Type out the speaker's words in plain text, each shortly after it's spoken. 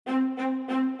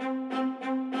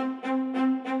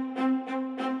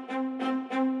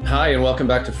Hi, and welcome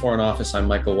back to Foreign Office. I'm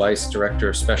Michael Weiss, Director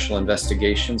of Special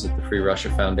Investigations at the Free Russia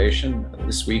Foundation.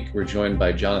 This week, we're joined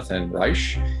by Jonathan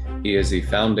Reich. He is the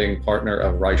founding partner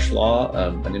of Reich Law,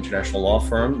 an international law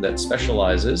firm that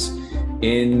specializes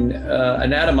in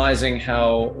anatomizing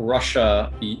how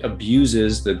Russia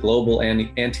abuses the global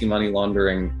anti-money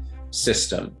laundering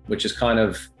system, which is kind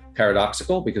of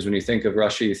paradoxical because when you think of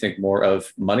Russia, you think more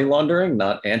of money laundering,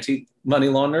 not anti-money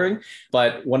laundering.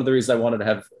 But one of the reasons I wanted to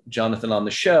have Jonathan on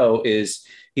the show is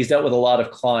he's dealt with a lot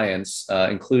of clients,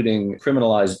 including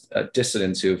criminalized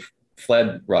dissidents who've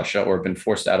fled Russia or been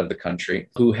forced out of the country,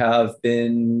 who have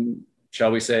been,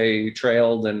 shall we say,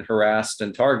 trailed and harassed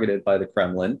and targeted by the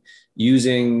Kremlin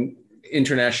using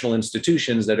international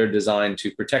institutions that are designed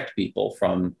to protect people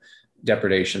from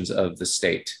depredations of the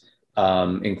state.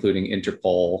 Including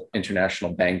Interpol,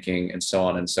 international banking, and so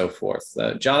on and so forth.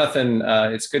 Jonathan,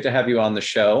 it's good to have you on the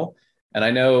show. And I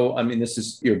know, this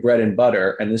is your bread and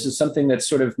butter, and this is something that's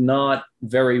sort of not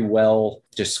very well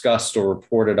discussed or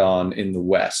reported on in the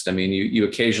West. You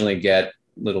occasionally get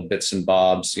little bits and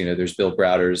bobs. There's Bill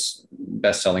Browder's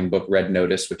best-selling book, Red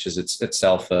Notice, which is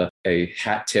itself a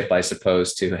hat tip, I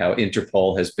suppose, to how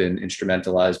Interpol has been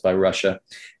instrumentalized by Russia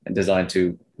and designed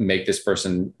to make this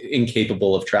person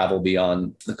incapable of travel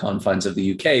beyond the confines of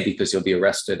the UK because you'll be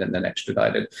arrested and then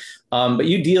extradited. But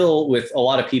you deal with a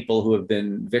lot of people who have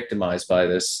been victimized by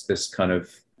this kind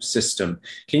of system.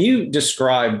 Can you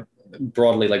describe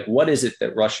broadly, what is it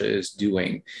that Russia is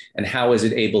doing and how is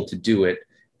it able to do it?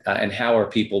 And how are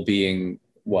people being,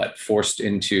 forced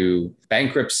into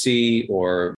bankruptcy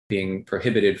or being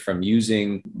prohibited from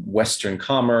using Western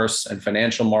commerce and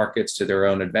financial markets to their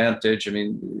own advantage?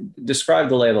 Describe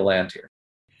the lay of the land here.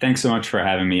 Thanks so much for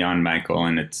having me on, Michael.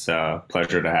 And it's a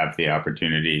pleasure to have the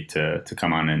opportunity to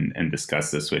come on and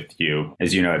discuss this with you.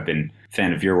 As you know, I've been a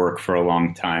fan of your work for a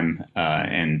long time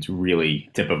and really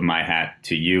tip of my hat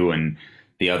to you and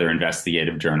the other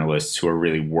investigative journalists who are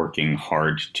really working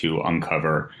hard to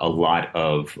uncover a lot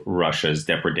of Russia's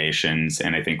depredations,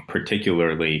 and I think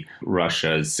particularly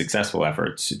Russia's successful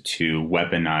efforts to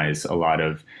weaponize a lot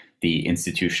of the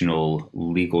institutional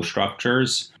legal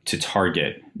structures to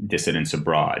target dissidents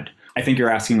abroad. I think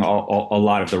you're asking a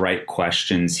lot of the right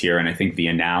questions here, and I think the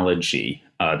analogy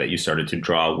that you started to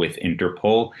draw with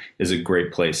Interpol is a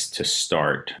great place to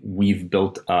start. We've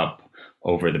built up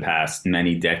over the past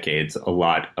many decades, a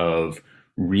lot of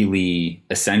really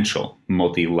essential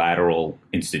multilateral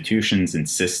institutions and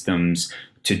systems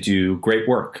to do great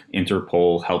work.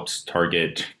 Interpol helps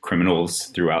target criminals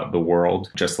throughout the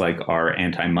world, just like our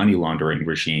anti-money laundering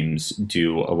regimes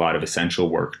do a lot of essential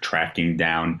work tracking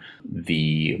down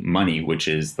the money, which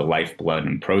is the lifeblood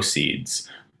and proceeds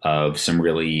of some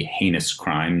really heinous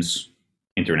crimes.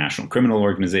 International criminal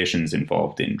organizations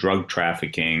involved in drug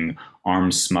trafficking,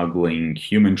 arms smuggling,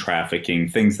 human trafficking,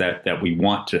 things that we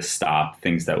want to stop,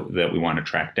 things that we want to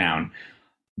track down.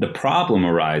 The problem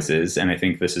arises, and I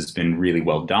think this has been really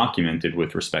well documented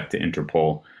with respect to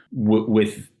Interpol,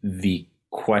 with the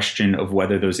question of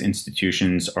whether those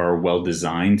institutions are well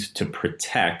designed to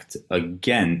protect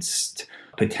against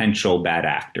potential bad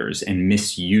actors and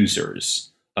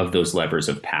misusers of those levers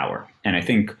of power. And I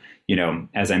think,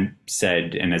 as I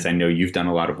said, and as I know you've done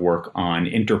a lot of work on,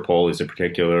 Interpol is a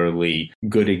particularly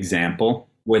good example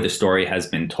where the story has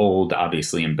been told,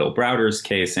 obviously in Bill Browder's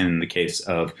case and in the case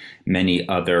of many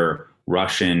other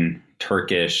Russian,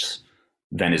 Turkish,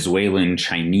 Venezuelan,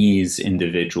 Chinese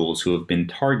individuals who have been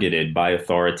targeted by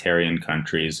authoritarian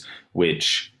countries,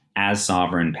 which as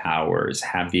sovereign powers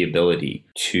have the ability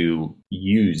to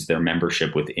use their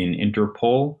membership within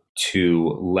Interpol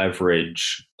to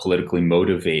leverage politically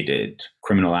motivated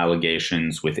criminal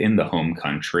allegations within the home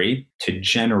country to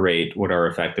generate what are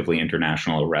effectively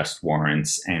international arrest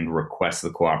warrants and request the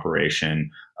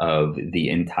cooperation of the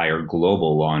entire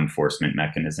global law enforcement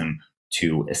mechanism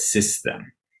to assist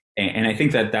them. And I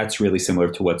think that that's really similar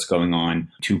to what's going on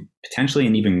to potentially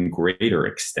an even greater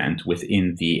extent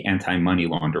within the anti-money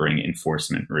laundering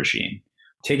enforcement regime.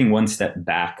 Taking one step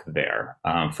back there,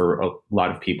 for a lot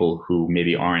of people who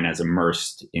maybe aren't as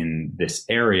immersed in this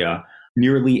area,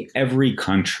 nearly every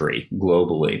country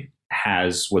globally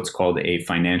has what's called a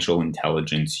financial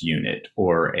intelligence unit,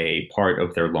 or a part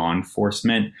of their law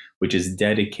enforcement, which is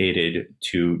dedicated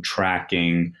to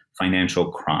tracking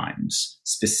financial crimes,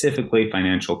 specifically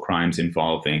financial crimes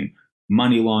involving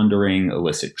money laundering,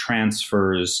 illicit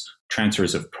transfers,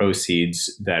 transfers of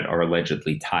proceeds that are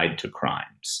allegedly tied to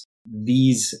crimes.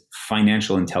 These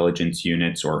financial intelligence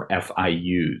units, or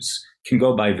FIUs, can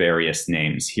go by various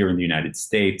names. Here in the United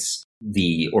States,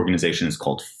 the organization is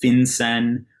called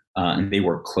FinCEN. and they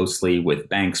work closely with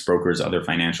banks, brokers, other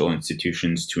financial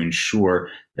institutions to ensure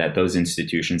that those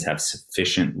institutions have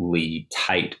sufficiently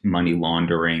tight money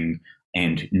laundering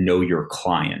and know your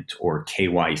client, or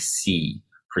KYC,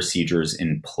 procedures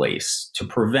in place to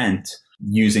prevent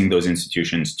using those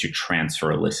institutions to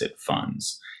transfer illicit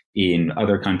funds. In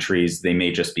other countries, they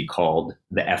may just be called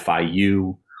the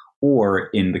FIU, or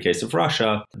in the case of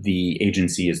Russia, the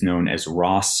agency is known as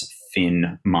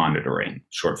Rosfin Monitoring,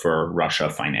 short for Russia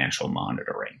Financial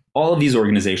Monitoring. All of these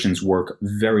organizations work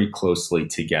very closely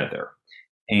together.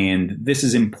 And this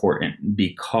is important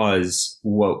because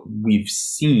what we've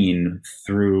seen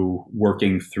through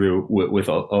working through with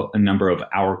a number of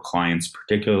our clients,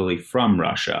 particularly from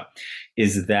Russia,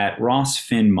 is that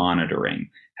Rosfin Monitoring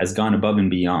has gone above and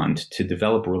beyond to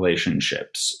develop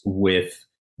relationships with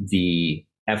the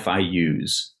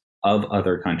FIUs of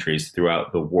other countries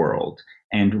throughout the world,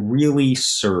 and really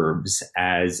serves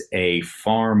as a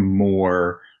far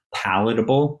more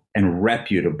palatable and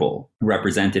reputable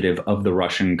representative of the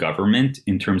Russian government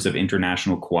in terms of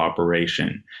international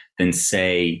cooperation than,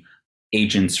 say,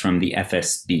 agents from the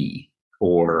FSB,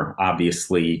 or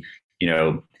obviously,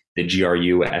 the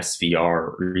GRU,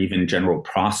 SVR, or even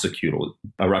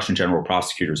a Russian general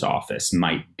prosecutor's office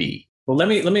might be. Well, let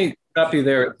me stop you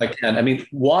there if I can. I mean,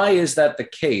 why is that the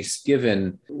case,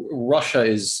 given Russia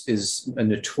is a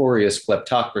notorious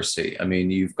kleptocracy? I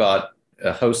mean, you've got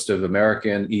a host of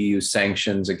American, EU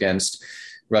sanctions against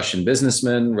Russian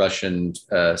businessmen, Russian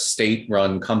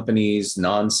state-run companies,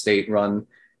 non-state-run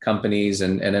companies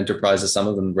and enterprises, some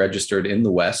of them registered in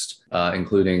the West,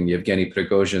 including Yevgeny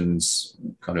Prigozhin's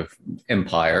kind of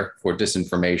empire for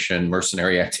disinformation,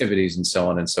 mercenary activities, and so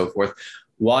on and so forth.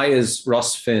 Why is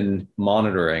Rosfin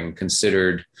Monitoring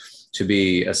considered to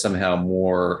be a somehow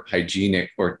more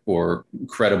hygienic or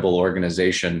credible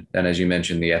organization than, as you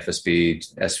mentioned, the FSB,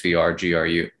 SVR,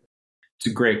 GRU? It's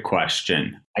a great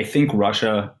question. I think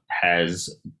Russia has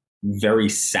very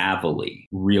savvily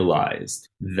realized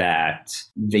that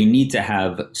they need to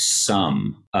have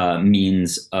some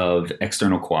means of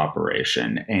external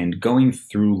cooperation. And going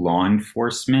through law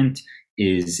enforcement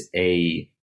is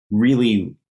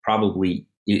probably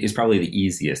the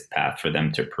easiest path for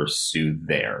them to pursue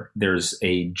there. There's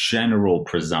a general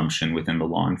presumption within the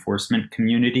law enforcement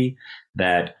community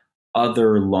that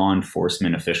other law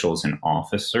enforcement officials and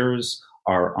officers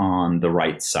are on the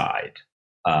right side,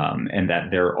 and that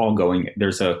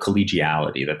there's a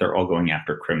collegiality, that they're all going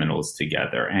after criminals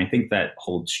together. And I think that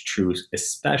holds true,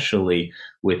 especially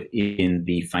within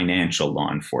the financial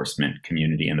law enforcement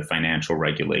community and the financial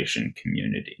regulation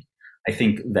community. I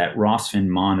think that Rosfin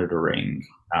Monitoring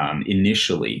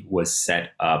initially was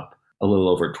set up a little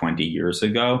over 20 years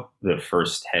ago. The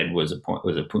first head was a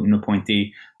Putin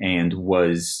appointee, and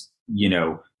was,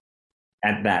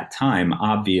 at that time,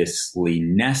 obviously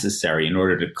necessary in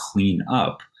order to clean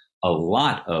up a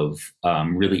lot of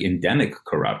really endemic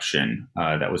corruption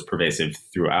that was pervasive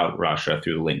throughout Russia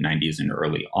through the late 90s and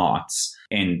early aughts,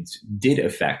 and did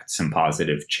affect some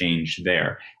positive change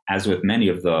there. As with many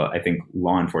of the, I think,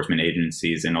 law enforcement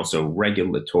agencies and also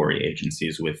regulatory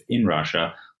agencies within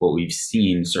Russia, what we've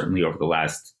seen certainly over the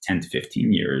last 10 to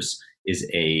 15 years is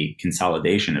a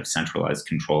consolidation of centralized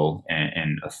control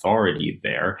and authority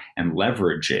there, and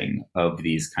leveraging of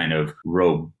these kind of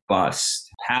robust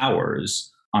powers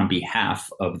on behalf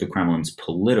of the Kremlin's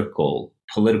political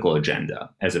agenda,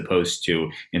 as opposed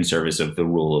to in service of the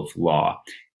rule of law.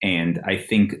 And I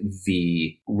think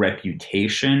the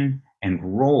reputation and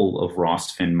role of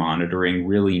Rosfin Monitoring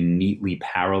really neatly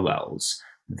parallels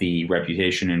the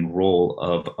reputation and role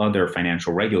of other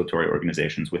financial regulatory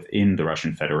organizations within the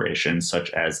Russian Federation, such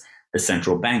as the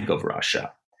Central Bank of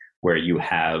Russia, where you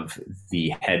have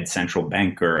the head central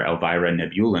banker, Elvira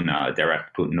Nebulina, a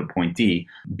direct Putin appointee,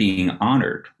 being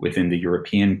honored within the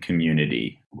European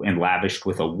community and lavished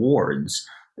with awards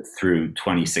through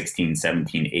 2016,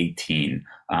 17, 18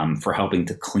 for helping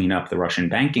to clean up the Russian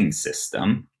banking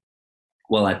system,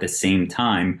 while at the same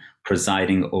time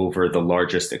presiding over the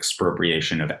largest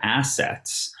expropriation of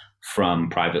assets from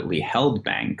privately held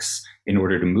banks in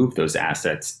order to move those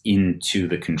assets into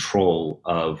the control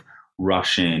of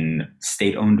Russian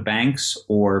state-owned banks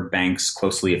or banks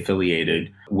closely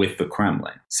affiliated with the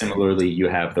Kremlin. Similarly, you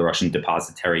have the Russian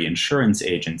Depositary Insurance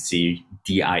Agency,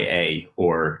 DIA,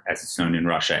 or as it's known in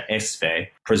Russia, SV,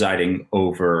 presiding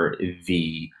over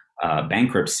the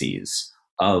bankruptcies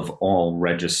of all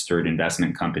registered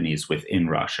investment companies within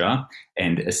Russia,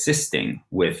 and assisting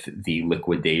with the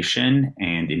liquidation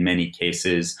and, in many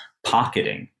cases,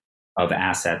 pocketing of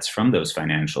assets from those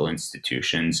financial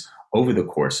institutions over the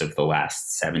course of the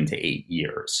last 7 to 8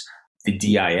 years. The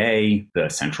DIA, the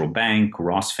central bank,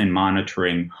 Rosfin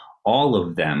monitoring, all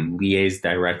of them liaise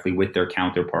directly with their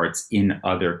counterparts in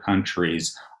other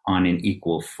countries on an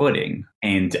equal footing.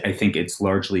 And I think it's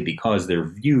largely because they're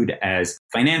viewed as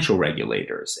financial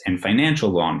regulators and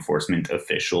financial law enforcement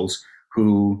officials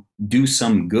who do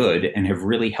some good and have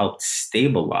really helped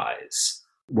stabilize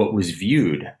what was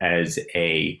viewed as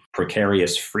a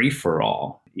precarious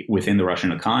free-for-all within the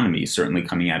Russian economy, certainly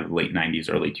coming out of the late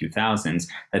 90s, early 2000s,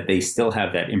 that they still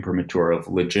have that imprimatur of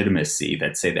legitimacy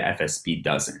that, say, the FSB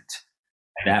doesn't.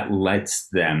 That lets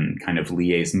them kind of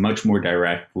liaise much more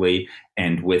directly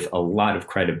and with a lot of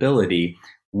credibility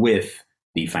with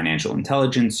the financial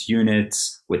intelligence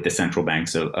units, with the central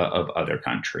banks of other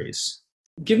countries.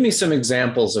 Give me some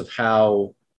examples of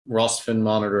how Rosfin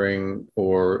monitoring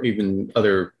or even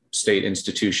other state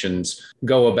institutions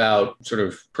go about sort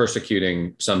of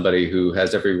persecuting somebody who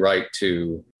has every right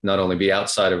to not only be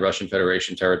outside of Russian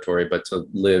Federation territory, but to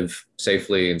live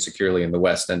safely and securely in the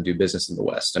West and do business in the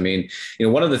West. I mean,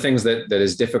 one of the things that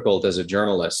is difficult as a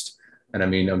journalist, and I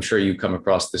mean, I'm sure you come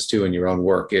across this too in your own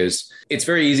work, is it's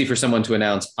very easy for someone to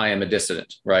announce, I am a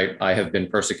dissident, right? I have been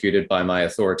persecuted by my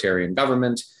authoritarian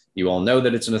government. You all know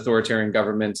that it's an authoritarian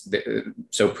government.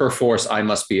 So per force, I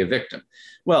must be a victim.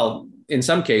 Well, in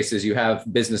some cases, you have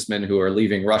businessmen who are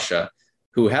leaving Russia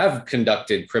who have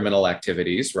conducted criminal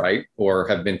activities, right, or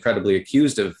have been credibly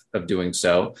accused of doing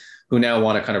so, who now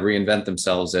want to kind of reinvent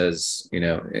themselves as,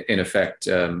 in effect,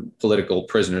 political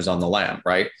prisoners on the lam,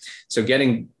 right? So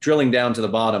drilling down to the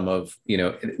bottom of,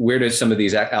 where do some of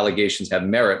these allegations have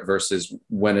merit versus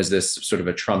when is this sort of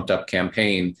a trumped up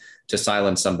campaign to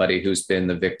silence somebody who's been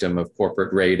the victim of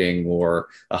corporate raiding or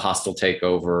a hostile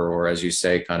takeover, or, as you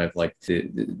say, kind of like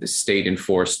the state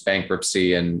enforced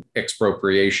bankruptcy and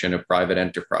expropriation of private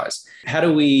enterprise. How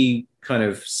do we kind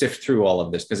of sift through all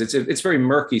of this? Because it's very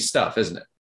murky stuff, isn't it?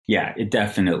 Yeah, it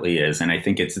definitely is. And I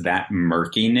think it's that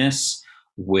murkiness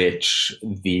which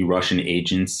the Russian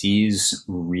agencies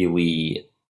really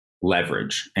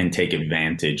leverage and take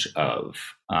advantage of,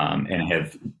 and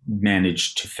have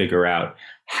managed to figure out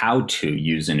how to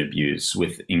use and abuse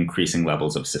with increasing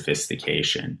levels of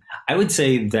sophistication. I would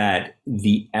say that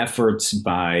the efforts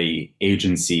by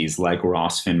agencies like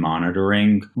Rosfin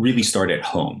monitoring really start at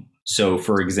home. So,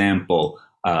 for example,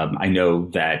 I know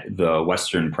that the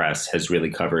Western press has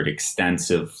really covered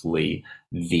extensively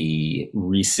the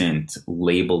recent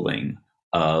labeling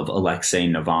of Alexei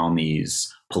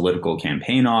Navalny's political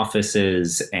campaign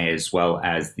offices, as well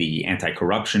as the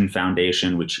Anti-Corruption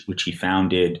Foundation, which he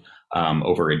founded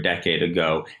over a decade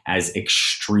ago, as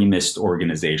extremist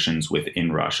organizations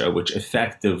within Russia, which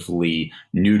effectively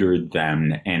neutered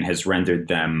them and has rendered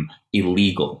them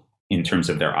illegal in terms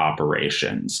of their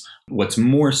operations. What's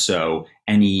more so,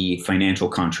 any financial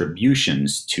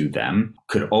contributions to them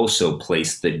could also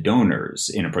place the donors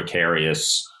in a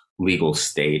precarious legal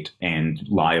state and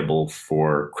liable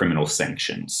for criminal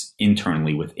sanctions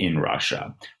internally within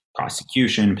Russia,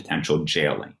 prosecution, potential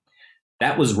jailing.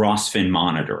 That was Rosfin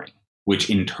monitoring, which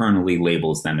internally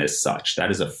labels them as such. That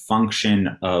is a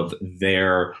function of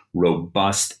their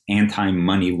robust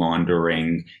anti-money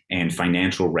laundering and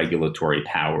financial regulatory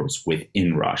powers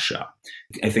within Russia.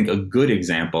 I think a good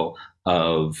example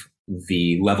of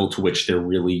the level to which they're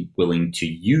really willing to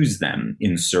use them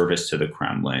in service to the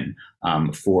Kremlin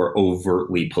for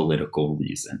overtly political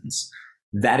reasons.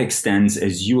 That extends,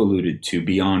 as you alluded to,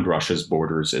 beyond Russia's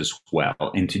borders as well.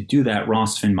 And to do that,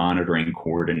 Rosfin monitoring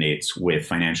coordinates with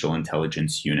financial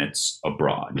intelligence units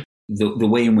abroad. The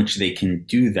way in which they can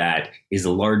do that is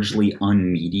largely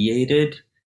unmediated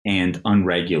and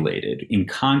unregulated, in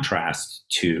contrast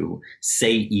to,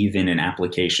 say, even an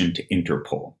application to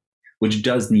Interpol, which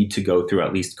does need to go through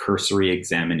at least cursory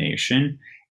examination,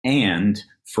 and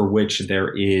for which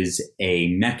there is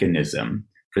a mechanism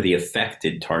for the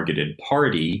affected targeted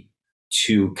party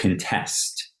to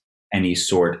contest any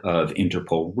sort of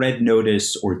Interpol red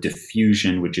notice or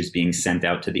diffusion, which is being sent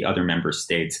out to the other member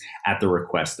states at the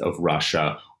request of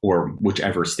Russia, or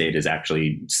whichever state is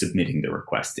actually submitting the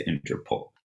request to Interpol.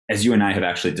 As you and I have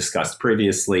actually discussed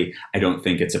previously, I don't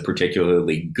think it's a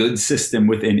particularly good system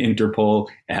within Interpol.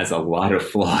 It has a lot of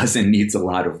flaws and needs a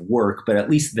lot of work, but at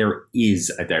least there is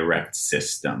a direct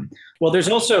system. Well, there's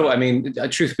also, I mean,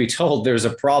 truth be told, there's a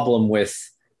problem with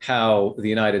how the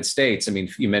United States, I mean,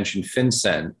 you mentioned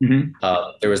FinCEN.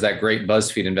 Mm-hmm. There was that great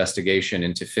BuzzFeed investigation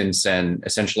into FinCEN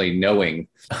essentially knowing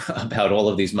about all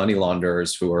of these money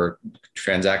launderers who are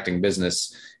transacting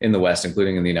business in the West,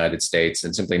 including in the United States,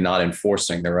 and simply not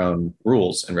enforcing their own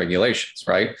rules and regulations,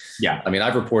 right? Yeah. I mean,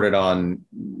 I've reported on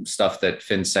stuff that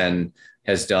FinCEN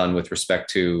has done with respect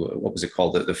to, what was it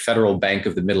called? The Federal Bank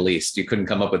of the Middle East. You couldn't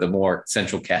come up with a more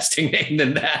central casting name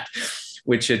than that,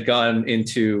 which had gone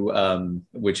into,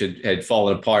 which had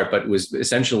fallen apart, but was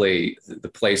essentially the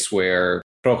place where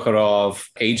Prokhorov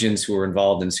agents who were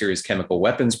involved in Syria's chemical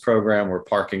weapons program were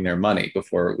parking their money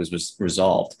before it was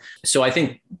resolved. So I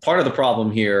think part of the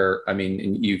problem here, I mean,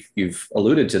 and you've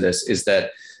alluded to this, is that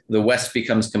the West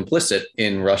becomes complicit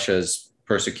in Russia's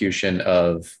persecution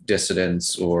of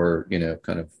dissidents or,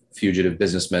 kind of fugitive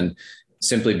businessmen,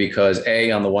 simply because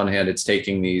on the one hand, it's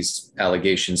taking these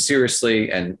allegations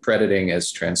seriously and crediting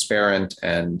as transparent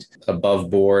and above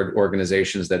board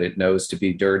organizations that it knows to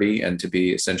be dirty and to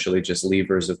be essentially just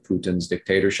levers of Putin's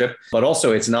dictatorship. But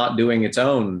also it's not doing its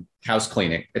own house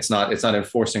cleaning. It's not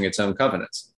enforcing its own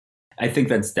covenants. I think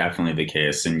that's definitely the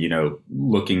case. And,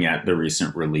 looking at the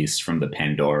recent release from the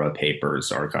Pandora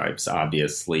Papers archives,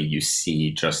 obviously you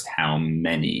see just how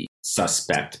many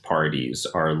suspect parties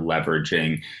are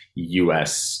leveraging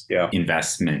U.S.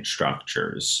 investment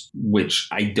structures, which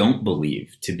I don't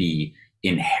believe to be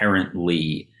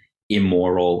inherently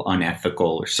immoral,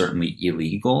 unethical, or certainly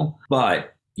illegal.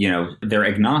 But they're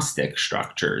agnostic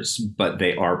structures, but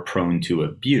they are prone to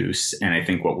abuse. And I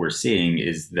think what we're seeing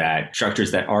is that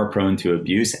structures that are prone to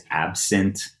abuse,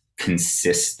 absent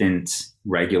consistent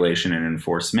regulation and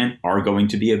enforcement, are going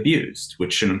to be abused,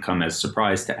 which shouldn't come as a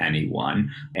surprise to anyone.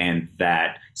 And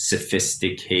that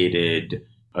sophisticated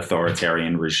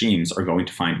authoritarian regimes are going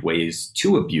to find ways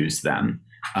to abuse them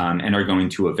and are going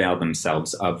to avail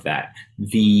themselves of that.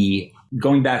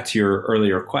 Going back to your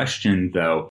earlier question,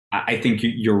 though, I think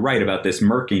you're right about this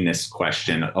murkiness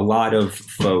question. A lot of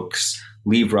folks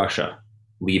leave Russia,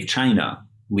 leave China,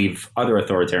 leave other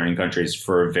authoritarian countries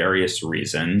for various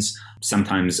reasons,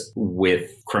 sometimes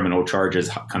with criminal charges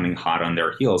coming hot on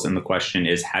their heels. And the question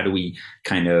is, how do we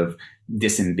kind of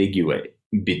disambiguate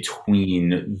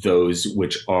between those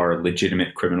which are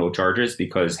legitimate criminal charges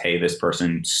because, hey, this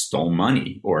person stole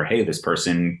money, or hey, this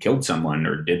person killed someone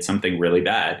or did something really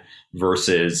bad,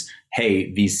 versus,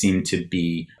 hey, these seem to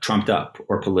be trumped up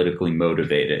or politically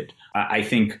motivated. I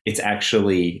think it's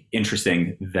actually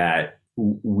interesting that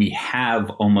we have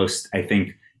almost, I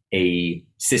think, a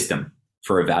system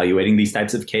for evaluating these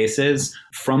types of cases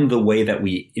from the way that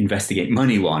we investigate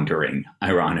money laundering,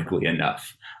 ironically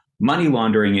enough. Money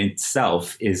laundering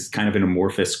itself is kind of an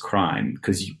amorphous crime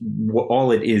because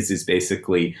all it is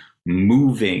basically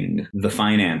moving the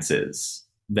finances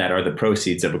that are the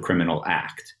proceeds of a criminal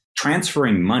act.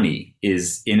 Transferring money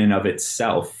is in and of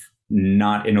itself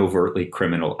not an overtly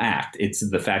criminal act. It's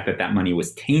the fact that that money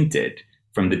was tainted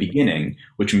from the beginning,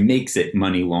 which makes it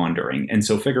money laundering. And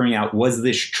so figuring out, was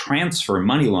this transfer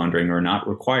money laundering or not,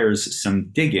 requires some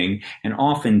digging, and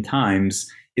oftentimes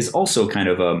is also kind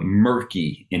of a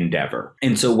murky endeavor.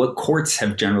 And so what courts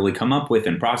have generally come up with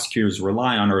and prosecutors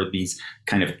rely on are these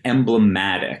kind of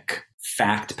emblematic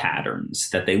fact patterns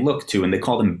that they look to, and they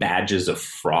call them badges of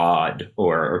fraud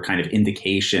or kind of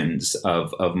indications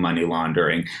of money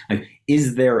laundering. Like,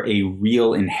 is there a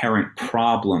real inherent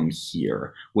problem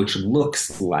here which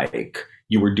looks like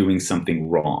you were doing something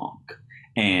wrong?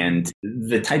 And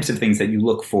the types of things that you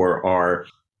look for are,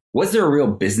 was there a real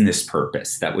business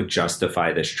purpose that would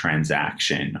justify this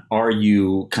transaction? Are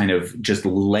you kind of just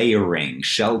layering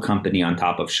shell company on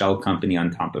top of shell company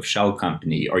on top of shell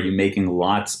company? Are you making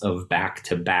lots of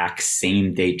back-to-back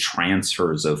same-day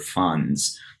transfers of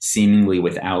funds, seemingly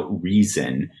without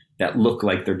reason, that look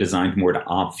like they're designed more to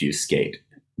obfuscate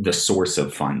the source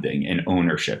of funding and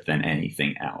ownership than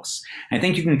anything else? I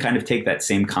think you can kind of take that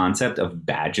same concept of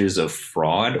badges of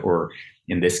fraud, or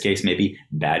in this case, maybe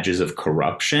badges of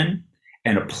corruption,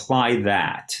 and apply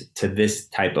that to this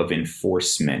type of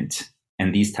enforcement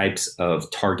and these types of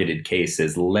targeted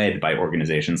cases led by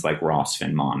organizations like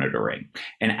Rosfin Monitoring.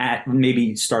 And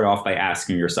maybe start off by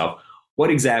asking yourself,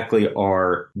 what exactly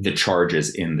are the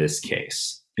charges in this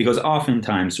case? Because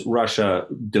oftentimes Russia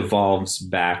devolves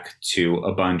back to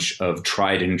a bunch of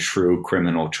tried and true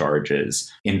criminal charges.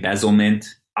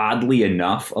 Embezzlement. Oddly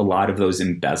enough, a lot of those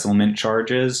embezzlement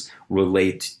charges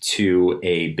relate to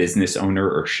a business owner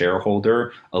or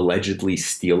shareholder allegedly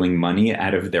stealing money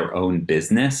out of their own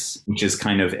business, which is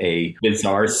kind of a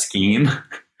bizarre scheme.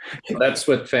 That's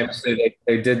what famously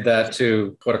they did that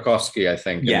to Khodorkovsky, I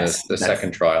think, in the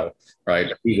second trial,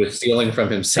 right? He was stealing from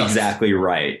himself. Exactly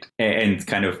right. And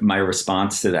kind of my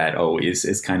response to that always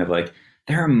is kind of like,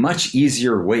 there are much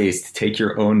easier ways to take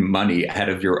your own money out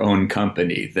of your own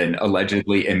company than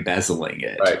allegedly embezzling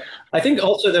it. Right. I think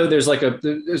also, though, there's like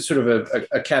there's sort of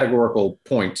a categorical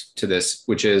point to this,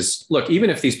 which is, look, even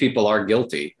if these people are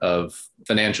guilty of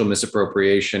financial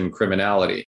misappropriation,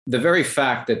 criminality, the very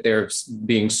fact that they're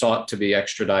being sought to be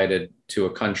extradited to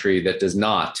a country that does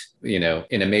not, in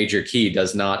a major key,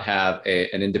 does not have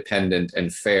an independent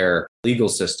and fair legal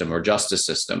system or justice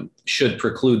system should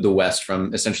preclude the West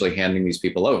from essentially handing these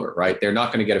people over, right? They're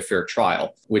not going to get a fair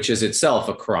trial, which is itself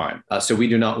a crime. So we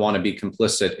do not want to be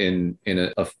complicit in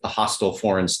a hostile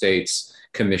foreign state's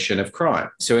commission of crime.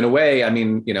 So in a way,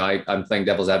 I'm playing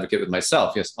devil's advocate with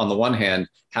myself. Yes, on the one hand,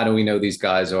 how do we know these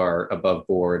guys are above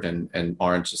board and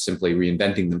aren't just simply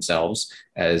reinventing themselves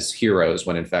as heroes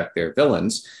when in fact they're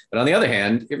villains? But on the other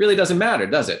hand, it really doesn't matter,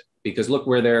 does it? Because look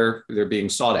where they're being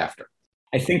sought after.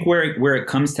 I think where it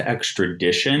comes to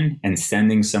extradition and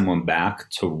sending someone back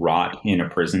to rot in a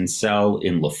prison cell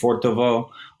in Lefortovo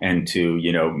and to,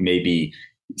 maybe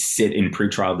sit in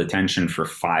pretrial detention for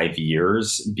 5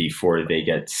 years before they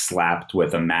get slapped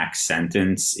with a max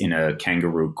sentence in a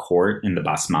kangaroo court in the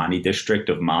Basmani district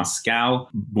of Moscow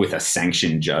with a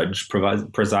sanctioned judge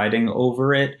presiding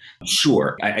over it.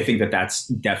 Sure, I think that's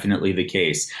definitely the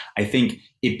case. I think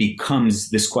it becomes,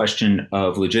 this question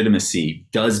of legitimacy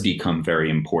does become very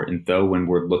important, though, when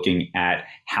we're looking at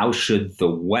how should the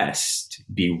West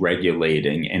be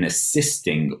regulating and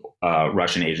assisting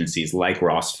Russian agencies like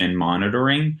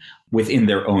Rosfinmonitoring within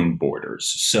their own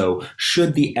borders. So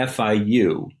should the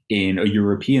FIU in a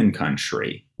European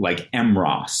country like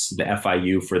MROS, the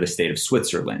FIU for the state of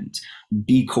Switzerland,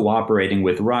 be cooperating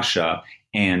with Russia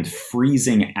and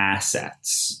freezing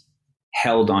assets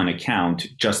held on account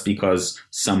just because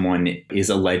someone is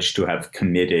alleged to have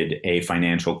committed a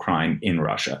financial crime in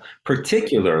Russia,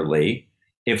 particularly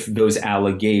if those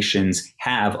allegations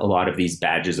have a lot of these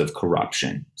badges of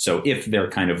corruption. So if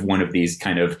they're kind of one of these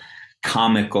kind of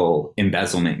comical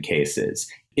embezzlement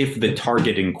cases, if the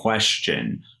target in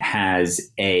question has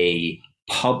a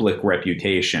public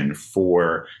reputation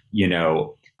for,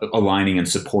 aligning and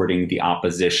supporting the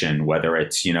opposition, whether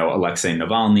it's, Alexei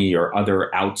Navalny or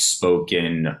other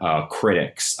outspoken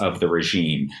critics of the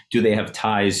regime? Do they have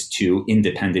ties to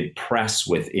independent press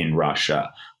within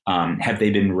Russia? Have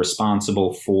they been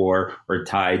responsible for or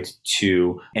tied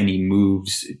to any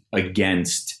moves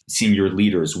against senior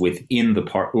leaders within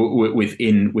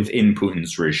within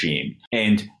Putin's regime?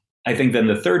 And I think then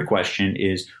the third question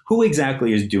is, who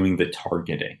exactly is doing the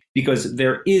targeting? Because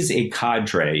there is a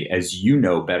cadre, as you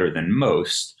know better than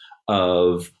most,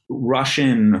 of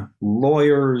Russian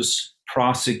lawyers,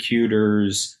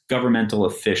 prosecutors, governmental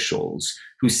officials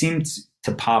who seem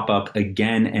to pop up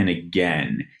again and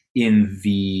again in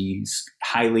these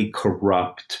highly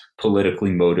corrupt,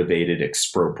 politically motivated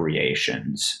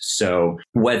expropriations. So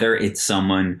whether it's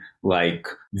someone like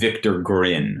Viktor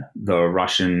Grin, the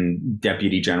Russian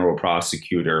deputy general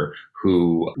prosecutor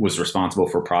who was responsible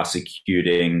for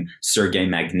prosecuting Sergei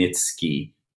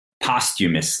Magnitsky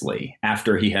posthumously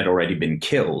after he had already been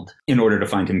killed in order to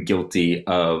find him guilty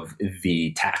of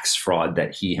the tax fraud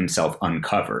that he himself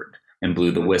uncovered and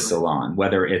blew the whistle on,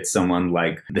 whether it's someone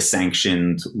like the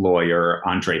sanctioned lawyer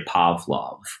Andrei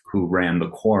Pavlov, who ran the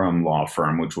Quorum law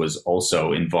firm, which was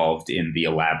also involved in the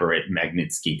elaborate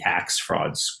Magnitsky tax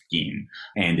fraud scheme,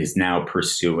 and is now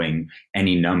pursuing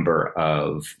any number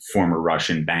of former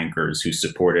Russian bankers who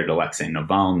supported Alexei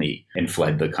Navalny and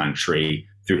fled the country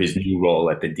through his new role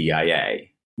at the DIA.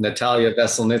 Natalia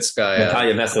Veselnitskaya,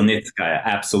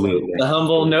 absolutely. The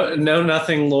humble,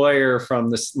 know-nothing lawyer from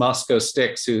the Moscow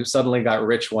Sticks who suddenly got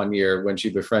rich one year when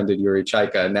she befriended Yuri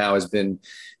Chaika, now has been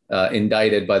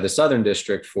indicted by the Southern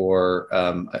District for,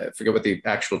 I forget what the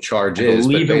actual charge is. I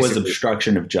believe it was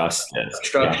obstruction of justice.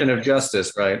 Obstruction of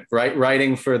justice, right?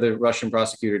 Writing for the Russian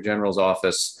Prosecutor General's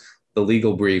office, the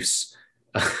legal briefs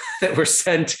that were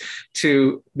sent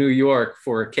to New York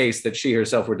for a case that she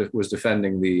herself was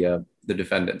defending the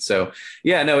defendant. So,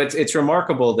 yeah, no, it's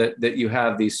remarkable that you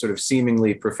have these sort of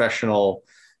seemingly professional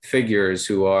figures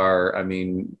who are,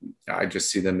 I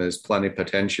just see them as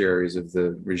plenipotentiaries of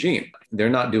the regime. They're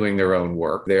not doing their own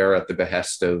work. They're at the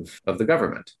behest of the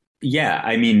government. Yeah,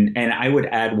 and I would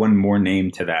add one more name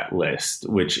to that list,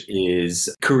 which is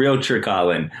Kirill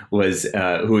Cherkalin,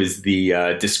 who is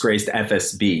the disgraced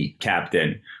FSB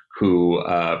captain who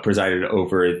presided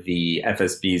over the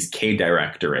FSB's K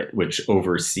Directorate, which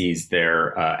oversees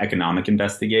their economic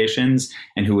investigations,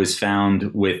 and who was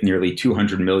found with nearly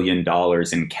 $200 million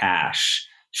in cash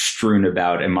strewn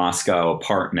about a Moscow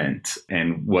apartment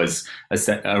and was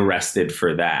arrested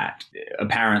for that.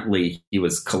 Apparently, he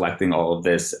was collecting all of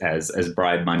this as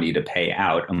bribe money to pay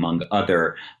out, among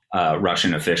other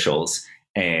Russian officials,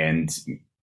 and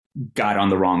got on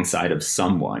the wrong side of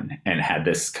someone and had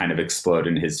this kind of explode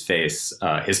in his face.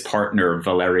 His partner,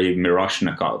 Valery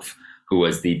Miroshnikov, who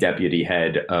was the deputy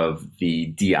head of the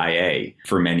DIA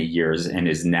for many years and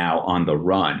is now on the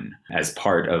run as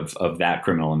part of that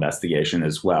criminal investigation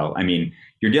as well. I mean,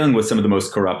 you're dealing with some of the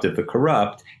most corrupt of the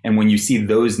corrupt. And when you see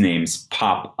those names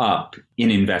pop up in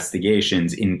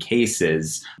investigations, in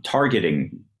cases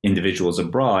targeting individuals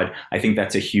abroad, I think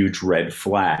that's a huge red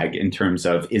flag in terms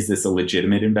of, is this a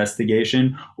legitimate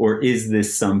investigation, or is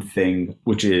this something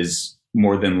which is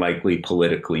more than likely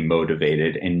politically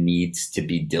motivated and needs to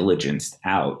be diligenced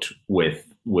out with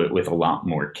a lot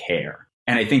more care?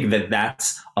 And I think that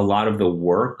that's a lot of the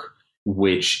work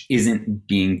which isn't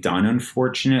being done,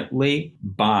 unfortunately,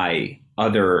 by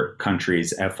other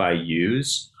countries'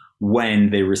 FIUs when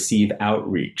they receive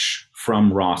outreach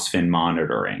from Rosfin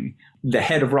Monitoring. The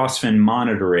head of Rosfin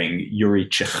Monitoring, Yuri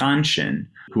Chekhanshin,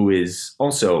 who is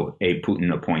also a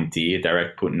Putin appointee, a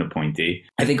direct Putin appointee,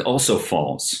 I think also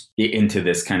falls into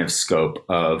this kind of scope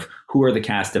of who are the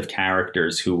cast of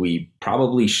characters who we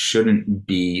probably shouldn't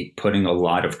be putting a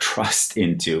lot of trust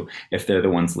into if they're the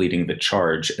ones leading the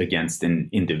charge against an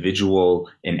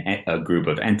individual, a group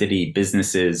of entity,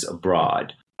 businesses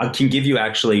abroad. I can give you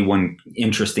actually one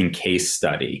interesting case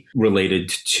study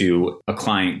related to a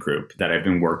client group that I've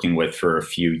been working with for a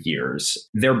few years.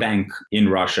 Their bank in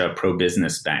Russia, Pro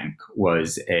Business Bank,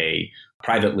 was a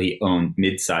privately owned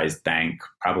mid-sized bank,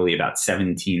 probably about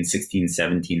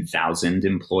 17,000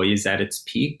 employees at its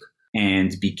peak,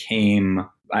 and became,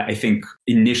 I think,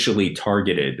 initially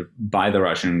targeted by the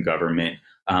Russian government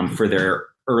for their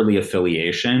early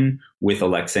affiliation with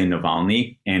Alexei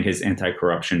Navalny and his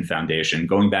anti-corruption foundation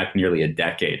going back nearly a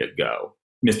decade ago.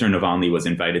 Mr. Navalny was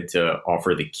invited to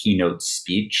offer the keynote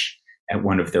speech at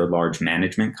one of their large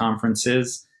management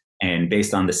conferences. And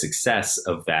based on the success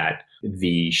of that,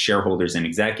 the shareholders and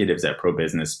executives at Pro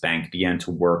Business Bank began to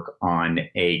work on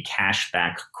a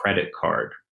cashback credit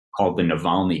card called the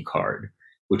Navalny card,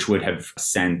 which would have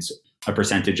sent a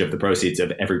percentage of the proceeds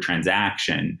of every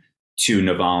transaction to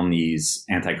Navalny's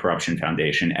anti-corruption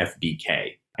foundation,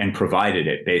 FBK, and provided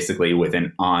it basically with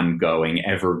an ongoing,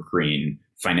 evergreen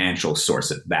financial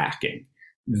source of backing.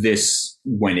 This,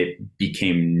 when it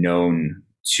became known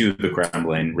to the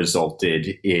Kremlin,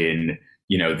 resulted in,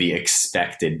 the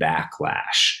expected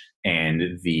backlash.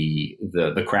 And the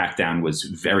crackdown was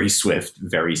very swift,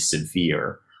 very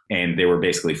severe, and they were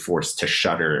basically forced to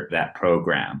shutter that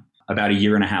program. About a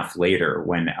year and a half later,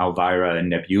 when Elvira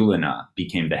Nebulina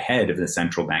became the head of the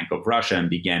Central Bank of Russia and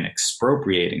began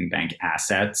expropriating bank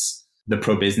assets, the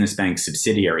Pro Business Bank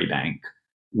subsidiary bank,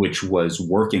 which was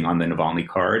working on the Navalny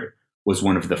card, was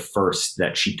one of the first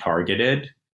that she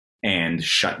targeted and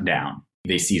shut down.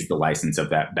 They seized the license of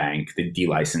that bank, they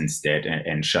delicensed it,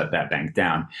 and shut that bank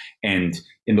down. And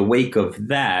in the wake of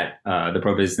that, the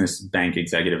Pro Business Bank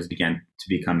executives began to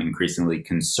become increasingly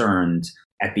concerned.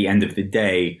 At the end of the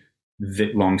day,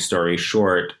 long story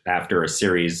short, after a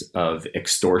series of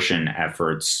extortion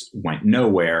efforts went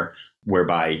nowhere,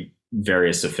 whereby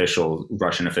various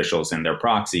Russian officials and their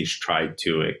proxies tried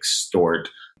to extort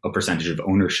a percentage of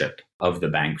ownership of the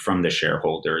bank from the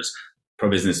shareholders, Pro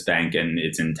Business Bank and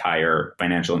its entire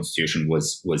financial institution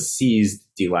was seized,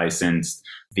 delicensed.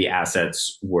 The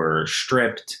assets were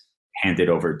stripped, handed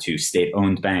over to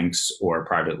state-owned banks or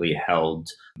privately held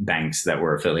banks that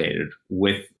were affiliated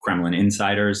with Kremlin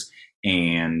insiders.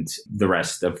 And the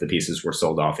rest of the pieces were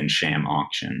sold off in sham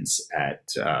auctions at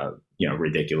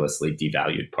ridiculously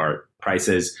devalued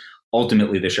prices.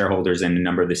 Ultimately, the shareholders and a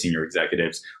number of the senior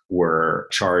executives were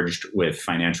charged with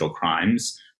financial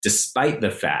crimes, despite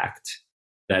the fact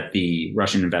that the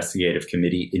Russian Investigative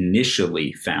Committee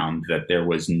initially found that there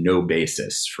was no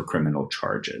basis for criminal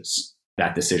charges.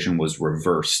 That decision was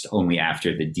reversed only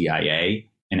after the DIA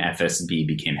and FSB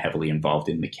became heavily involved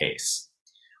in the case.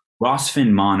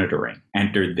 Rosfin Monitoring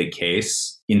entered the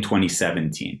case in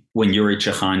 2017 when Yuri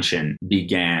Chekhanshin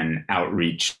began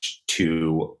outreach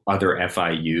to other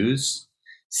FIUs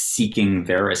seeking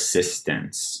their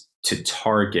assistance to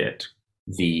target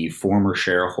the former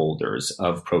shareholders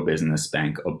of Pro Business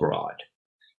Bank abroad.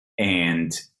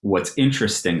 And what's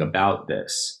interesting about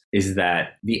this is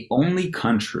that the only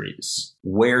countries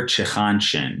where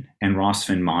Chekhanshin and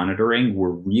Rosfin Monitoring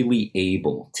were really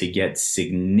able to get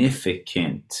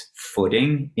significant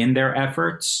footing in their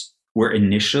efforts were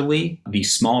initially the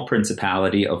small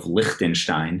principality of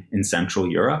Liechtenstein in Central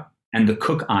Europe and the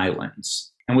Cook Islands.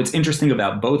 And what's interesting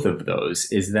about both of those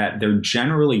is that they're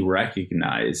generally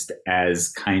recognized as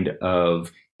kind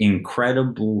of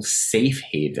incredible safe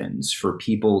havens for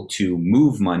people to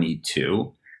move money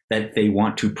to that they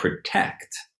want to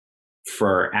protect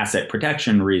for asset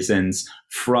protection reasons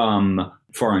from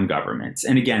foreign governments.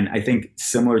 And again, I think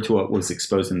similar to what was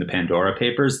exposed in the Pandora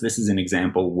Papers, this is an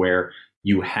example where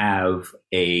you have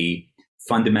a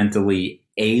fundamentally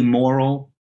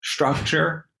amoral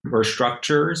structure or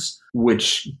structures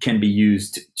which can be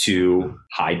used to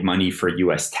hide money for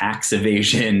US tax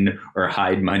evasion or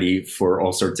hide money for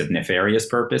all sorts of nefarious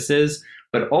purposes,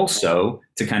 but also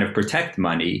to kind of protect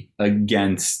money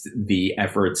against the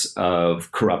efforts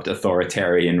of corrupt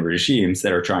authoritarian regimes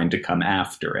that are trying to come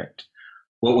after it.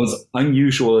 What was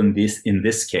unusual in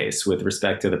this case with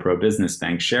respect to the pro-business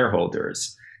bank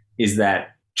shareholders is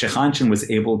that Chekhanshin was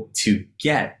able to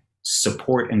get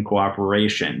support and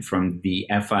cooperation from the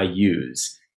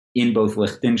FIUs in both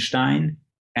Liechtenstein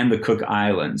and the Cook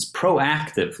Islands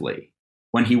proactively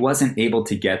when he wasn't able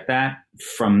to get that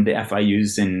from the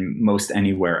FIUs in most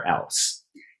anywhere else.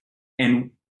 And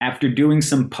after doing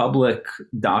some public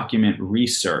document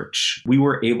research, we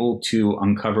were able to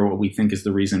uncover what we think is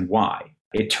the reason why.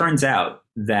 It turns out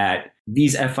that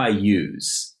these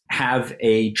FIUs have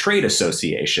a trade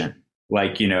association,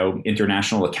 like,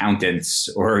 international accountants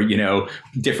or,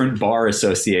 different bar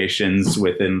associations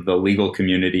within the legal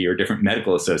community or different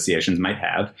medical associations might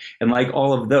have. And like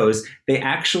all of those, they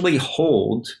actually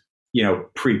hold,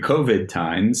 pre-COVID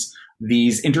times,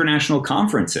 these international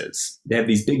conferences. They have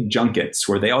these big junkets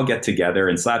where they all get together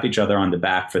and slap each other on the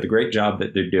back for the great job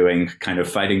that they're doing, kind of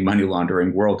fighting money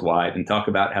laundering worldwide, and talk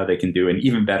about how they can do an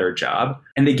even better job.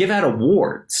 And they give out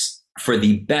awards for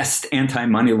the best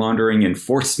anti-money laundering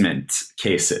enforcement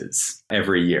cases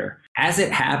every year. As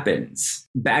it happens,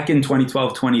 back in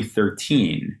 2012,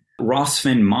 2013,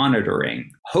 Rosfin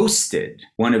Monitoring hosted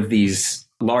one of these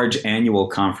large annual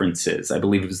conferences. I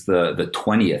believe it was the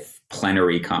 20th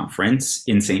plenary conference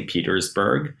in St.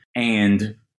 Petersburg.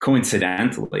 And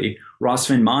coincidentally,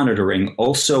 Rosfin Monitoring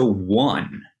also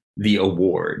won the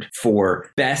award for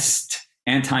best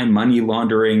anti-money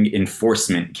laundering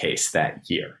enforcement case that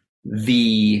year.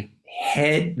 The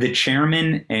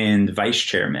chairman and vice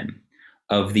chairman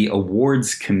of the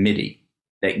awards committee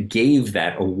that gave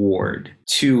that award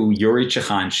to Yuri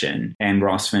Chekhanshin and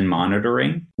Rosfin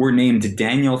Monitoring were named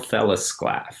Daniel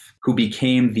Felesklav, who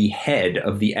became the head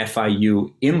of the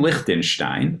FIU in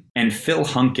Liechtenstein, and Phil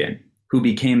Hunkin, who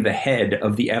became the head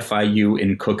of the FIU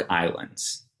in Cook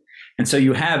Islands. And so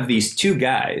you have these two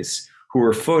guys who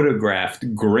were photographed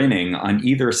grinning on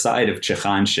either side of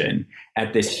Chekhanshin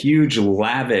at this huge,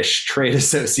 lavish trade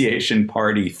association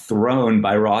party thrown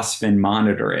by Rosfin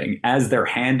Monitoring as they're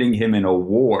handing him an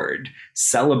award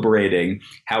celebrating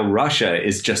how Russia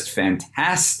is just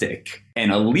fantastic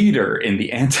and a leader in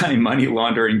the anti-money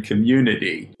laundering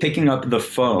community. Picking up the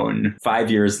phone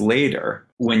 5 years later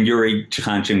when Yuri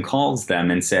Chekhanshin calls them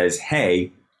and says,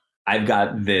 hey, I've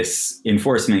got this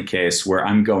enforcement case where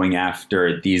I'm going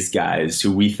after these guys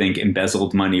who we think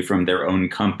embezzled money from their own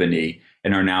company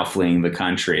and are now fleeing the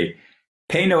country.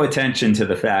 Pay no attention to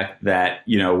the fact that,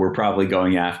 we're probably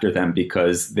going after them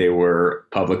because they were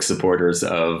public supporters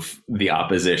of the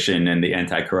opposition and the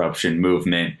anti-corruption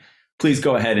movement. Please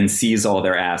go ahead and seize all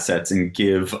their assets and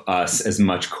give us as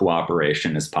much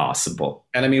cooperation as possible.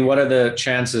 And what are the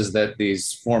chances that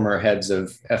these former heads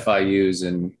of FIUs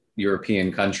in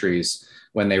European countries,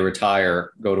 when they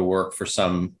retire, go to work for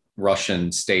some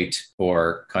Russian state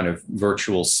or kind of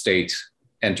virtual state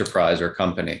enterprise or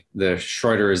company? The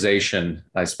Schreuderization,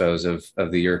 I suppose, of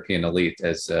the European elite,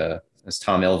 as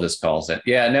Tom Ilves calls it.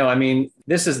 Yeah, no,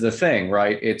 this is the thing,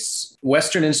 right? It's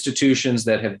Western institutions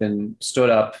that have been stood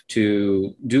up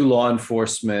to do law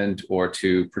enforcement or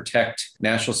to protect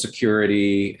national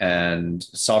security and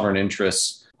sovereign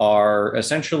interests are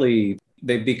essentially,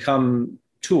 they've become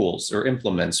tools or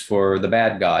implements for the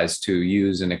bad guys to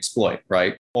use and exploit,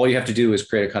 right? All you have to do is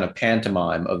create a kind of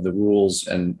pantomime of the rules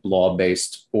and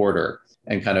law-based order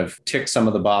and kind of tick some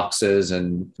of the boxes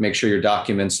and make sure your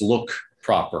documents look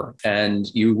proper,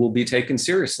 and you will be taken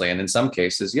seriously. And in some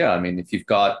cases, if you've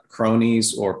got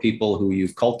cronies or people who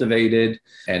you've cultivated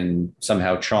and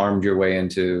somehow charmed your way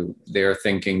into their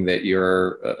thinking that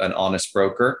you're an honest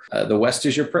broker, the West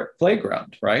is your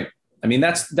playground, right?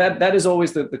 That is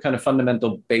always the kind of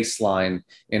fundamental baseline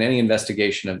in any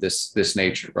investigation of this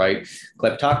nature, right?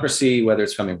 Kleptocracy, whether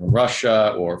it's coming from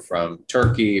Russia or from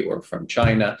Turkey or from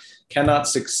China, cannot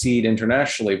succeed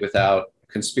internationally without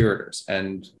conspirators,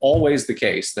 and always the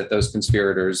case that those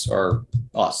conspirators are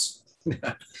us.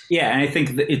 Yeah, and I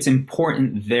think that it's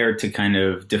important there to kind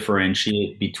of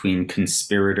differentiate between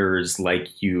conspirators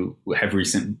like you have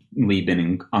recently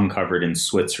been uncovered in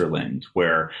Switzerland,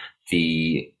 where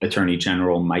the Attorney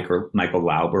General Michael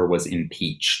Lauber was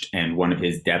impeached and one of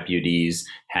his deputies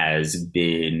has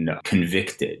been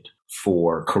convicted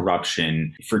for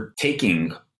corruption, for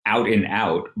taking out and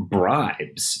out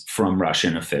bribes from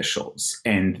Russian officials.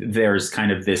 And there's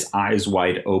kind of this eyes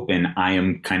wide open, I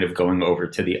am kind of going over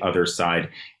to the other side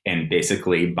and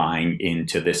basically buying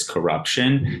into this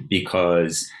corruption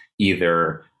because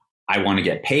either I want to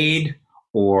get paid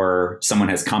or someone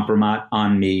has compromise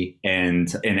on me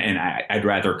and I'd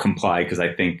rather comply because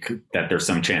I think that there's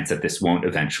some chance that this won't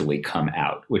eventually come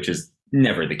out, which is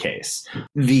never the case.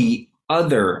 The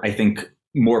other, I think,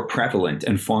 more prevalent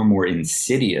and far more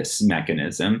insidious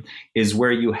mechanism is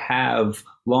where you have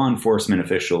law enforcement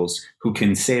officials who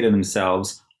can say to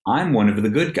themselves, I'm one of the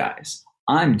good guys.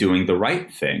 I'm doing the right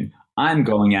thing. I'm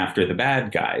going after the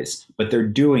bad guys. But they're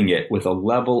doing it with a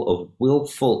level of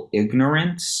willful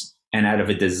ignorance and out of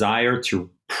a desire to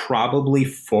probably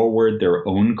forward their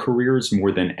own careers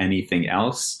more than anything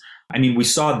else. I mean, we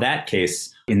saw that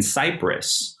case in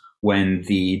Cyprus when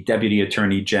the Deputy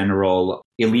Attorney General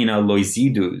Elena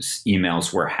Loizidou's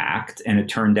emails were hacked, and it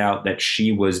turned out that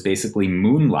she was basically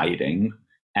moonlighting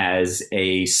as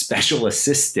a special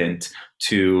assistant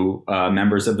to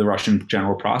members of the Russian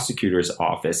General Prosecutor's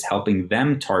Office, helping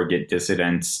them target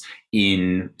dissidents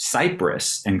in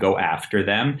Cyprus and go after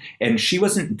them. And she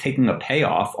wasn't taking a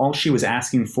payoff. All she was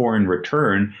asking for in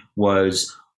return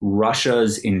was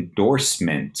Russia's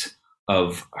endorsement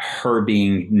of her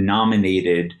being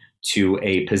nominated to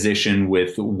a position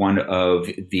with one of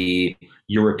the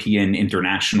European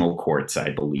international courts,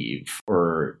 I believe,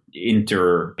 or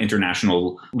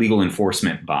international legal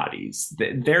enforcement bodies.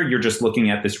 There you're just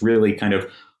looking at this really kind of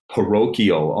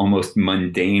parochial, almost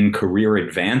mundane career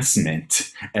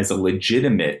advancement as a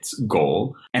legitimate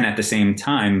goal, and at the same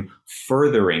time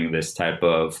furthering this type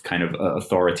of kind of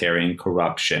authoritarian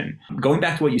corruption. Going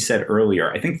back to what you said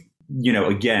earlier, I think,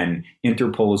 again,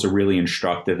 Interpol is a really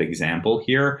instructive example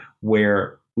here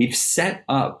where we've set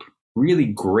up really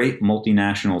great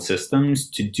multinational systems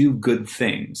to do good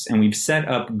things. And we've set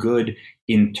up good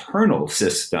internal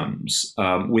systems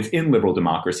within liberal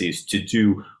democracies to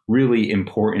do really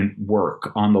important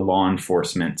work on the law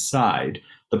enforcement side.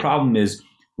 The problem is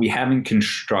we haven't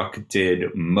constructed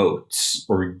moats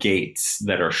or gates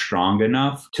that are strong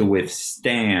enough to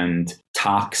withstand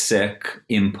toxic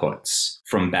inputs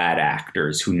from bad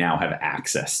actors who now have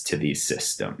access to these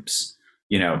systems.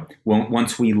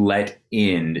 Once we let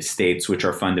in states which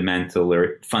are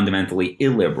fundamentally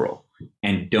illiberal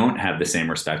and don't have the same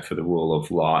respect for the rule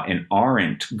of law and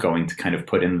aren't going to kind of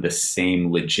put in the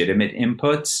same legitimate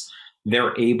inputs,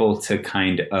 they're able to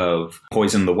kind of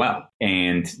poison the well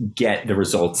and get the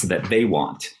results that they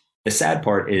want. The sad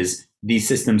part is these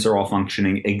systems are all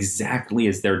functioning exactly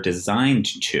as they're designed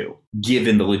to,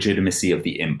 given the legitimacy of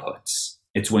the inputs.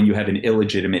 It's when you have an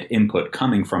illegitimate input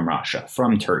coming from Russia,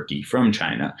 from Turkey, from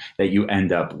China, that you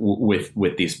end up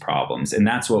with these problems. And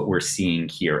that's what we're seeing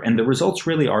here. And the results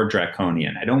really are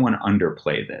draconian. I don't want to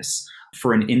underplay this.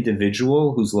 For an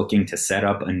individual who's looking to set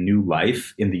up a new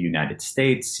life in the United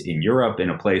States, in Europe, in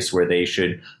a place where they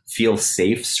should feel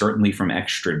safe, certainly from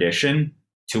extradition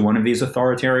to one of these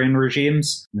authoritarian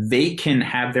regimes, they can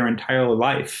have their entire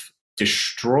life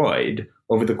destroyed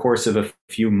over the course of a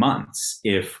few months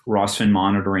if Rosfin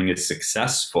monitoring is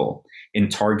successful in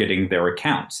targeting their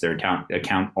accounts. Their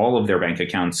account, all of their bank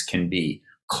accounts can be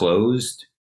closed,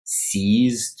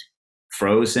 seized,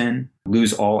 frozen,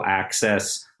 lose all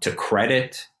access to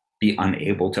credit, be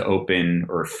unable to open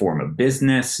or form a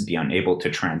business, be unable to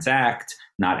transact,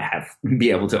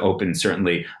 be able to open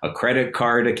certainly a credit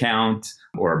card account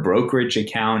or a brokerage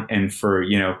account. And for,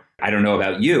 I don't know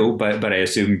about you, but I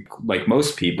assume like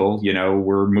most people,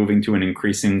 we're moving to an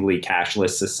increasingly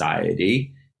cashless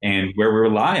society and where we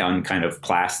rely on kind of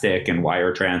plastic and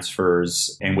wire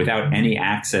transfers. And without any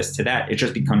access to that,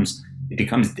 it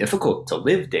becomes difficult to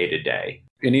live day to day.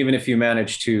 And even if you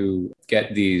manage to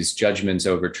get these judgments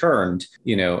overturned,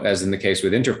 as in the case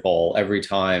with Interpol, every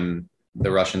time the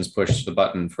Russians push the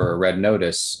button for a red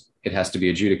notice, it has to be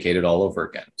adjudicated all over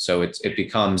again. So it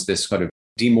becomes this sort of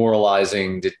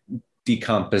demoralizing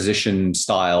decomposition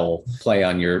style play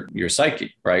on your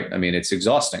psyche, right? I mean, it's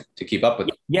exhausting to keep up with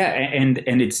it. Yeah, and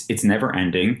it's never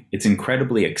ending. It's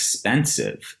incredibly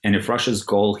expensive. And if Russia's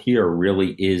goal here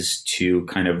really is to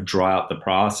kind of draw out the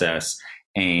process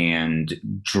and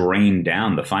drain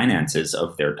down the finances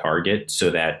of their target so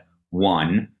that,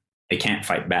 one, they can't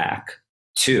fight back.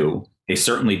 Two, they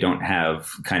certainly don't have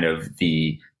kind of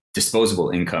the disposable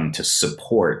income to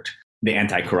support the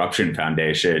Anti-Corruption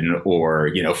Foundation or,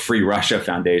 Free Russia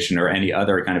Foundation or any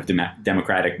other kind of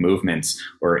democratic movements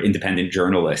or independent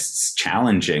journalists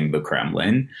challenging the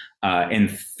Kremlin.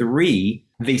 And three,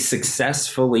 they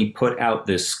successfully put out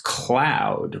this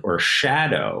cloud or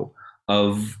shadow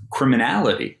of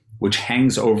criminality which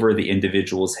hangs over the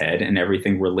individual's head and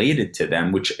everything related to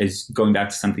them, which is going back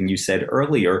to something you said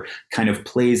earlier, kind of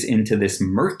plays into this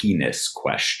murkiness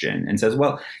question and says,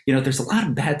 well, there's a lot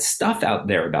of bad stuff out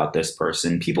there about this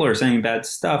person. People are saying bad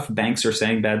stuff. Banks are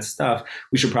saying bad stuff.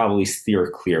 We should probably steer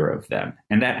clear of them.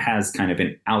 And that has kind of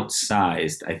an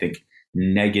outsized, I think,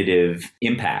 negative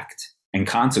impact and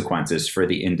consequences for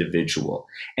the individual.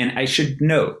 And I should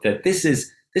note that this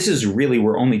is really,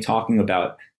 we're only talking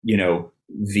about,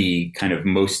 the kind of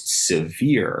most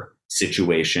severe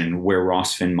situation where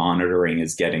Rosfin monitoring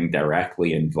is getting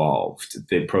directly involved.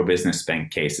 The pro-business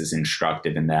bank case is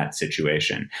instructive in that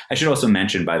situation. I should also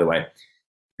mention, by the way,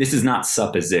 this is not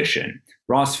supposition.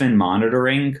 Rosfin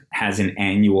monitoring has an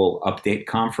annual update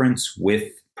conference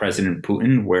with President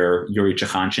Putin, where Yuri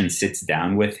Chikhanshin sits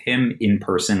down with him in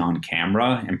person on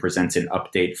camera and presents an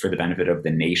update for the benefit of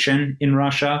the nation in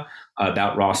Russia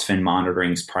about Rosfin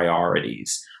monitoring's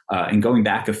priorities. And going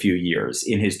back a few years,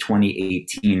 in his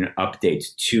 2018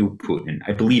 update to Putin,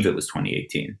 I believe it was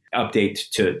 2018, update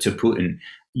to Putin,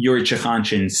 Yuri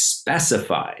Chikhanshin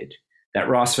specified that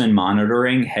Rosfin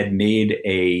monitoring had made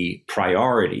a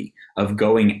priority of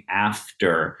going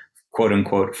after quote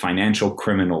unquote financial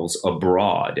criminals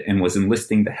abroad and was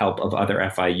enlisting the help of other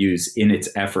FIUs in its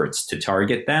efforts to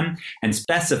target them, and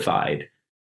specified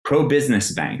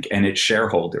pro-business bank and its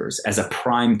shareholders as a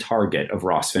prime target of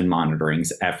Rosfin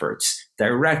monitoring's efforts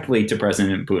directly to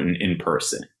President Putin in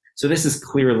person. So this is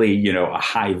clearly, a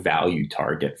high value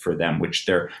target for them, which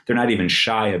they're not even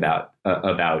shy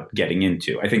about getting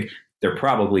into. I think they're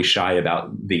probably shy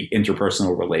about the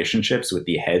interpersonal relationships with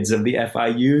the heads of the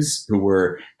FIUs who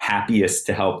were happiest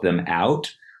to help them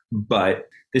out. But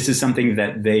this is something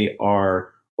that they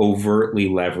are overtly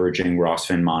leveraging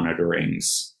Rosfin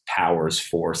monitoring's powers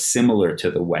for, similar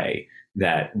to the way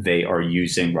that they are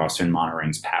using Rosfin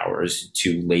monitoring's powers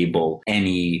to label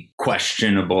any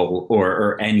questionable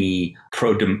or any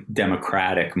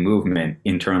pro-democratic movement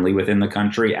internally within the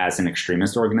country as an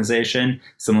extremist organization,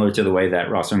 similar to the way that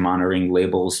Rosfin monitoring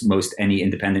labels most any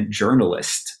independent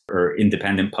journalist or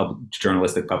independent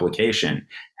journalistic publication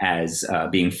as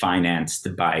being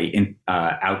financed by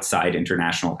outside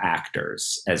international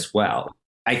actors as well.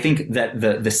 I think that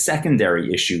the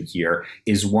secondary issue here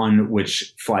is one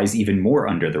which flies even more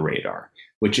under the radar,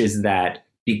 which is that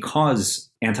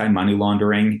because anti-money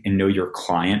laundering and know your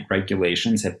client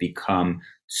regulations have become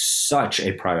such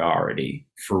a priority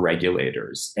for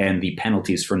regulators, and the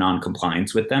penalties for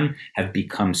non-compliance with them have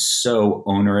become so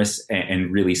onerous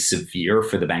and really severe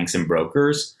for the banks and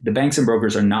brokers, the banks and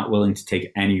brokers are not willing to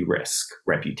take any risk,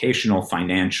 reputational,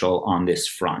 financial, on this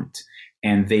front.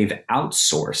 And they've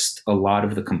outsourced a lot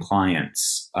of the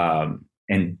compliance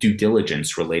and due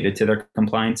diligence related to their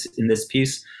compliance in this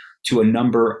piece to a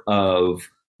number of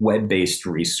web-based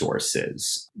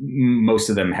resources. Most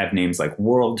of them have names like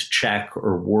World Check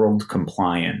or World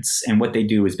Compliance. And what they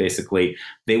do is basically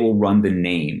they will run the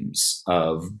names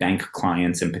of bank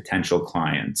clients and potential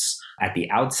clients at the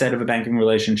outset of a banking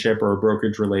relationship or a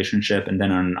brokerage relationship, and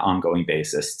then on an ongoing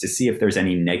basis to see if there's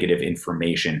any negative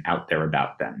information out there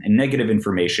about them. And negative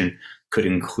information could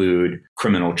include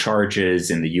criminal charges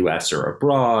in the US or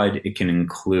abroad. It can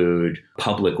include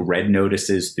public red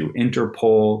notices through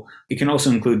Interpol. It can also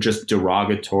include just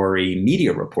derogatory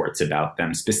media reports about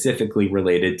them, specifically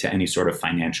related to any sort of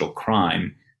financial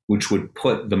crime, which would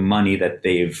put the money that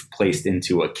they've placed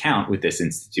into account with this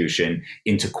institution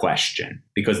into question,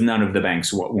 because none of the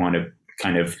banks want to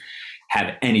kind of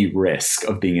have any risk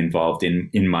of being involved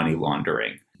in money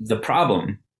laundering. The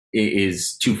problem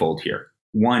is twofold here.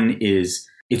 One is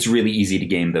it's really easy to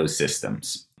game those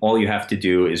systems. All you have to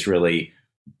do is really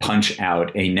punch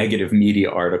out a negative media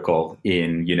article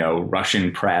in,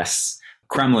 Russian press,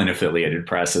 Kremlin affiliated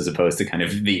press, as opposed to kind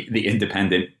of the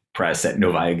independent press at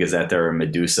Novaya Gazeta or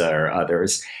Medusa or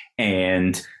others,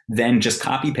 and then just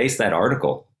copy paste that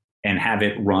article and have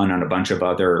it run on a bunch of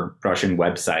other Russian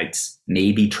websites,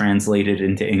 maybe translated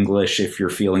into English if you're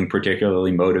feeling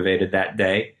particularly motivated that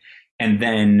day, and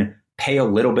then pay a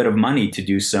little bit of money to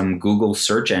do some Google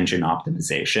search engine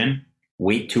optimization,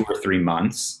 wait 2 or 3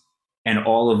 months, and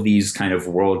all of these kind of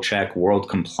World Check, World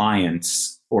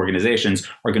Compliance organizations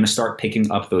are going to start picking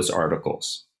up those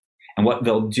articles. And what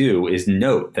they'll do is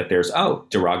note that there's,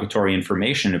 derogatory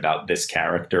information about this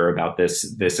character, about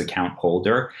this account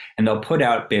holder, and they'll put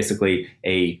out basically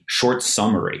a short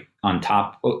summary on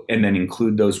top and then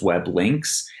include those web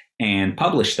links and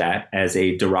publish that as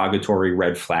a derogatory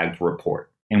red flagged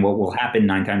report. And what will happen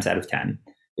 9 times out of 10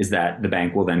 is that the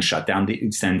bank will then shut down,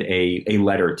 send a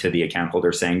letter to the account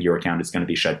holder saying your account is going to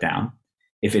be shut down.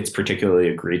 If it's particularly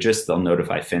egregious, they'll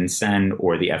notify FinCEN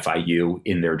or the FIU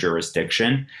in their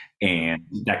jurisdiction, and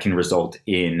that can result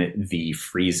in the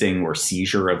freezing or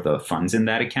seizure of the funds in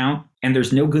that account. And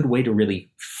there's no good way to really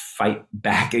fight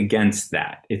back against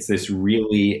that. It's this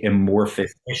really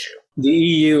amorphous issue. The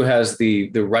EU has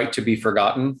the right to be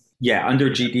forgotten. Yeah, under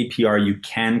GDPR, you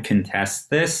can contest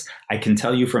this. I can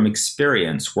tell you from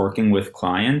experience working with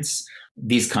clients,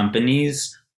 these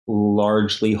companies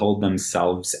largely hold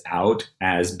themselves out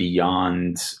as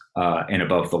beyond and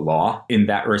above the law in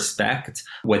that respect.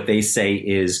 What they say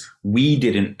is, we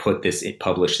didn't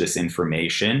publish this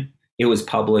information. It was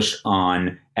published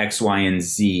on X, Y, and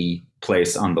Z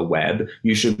place on the web.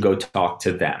 You should go talk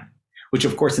to them. Which,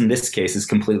 of course, in this case is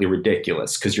completely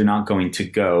ridiculous, because you're not going to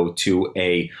go to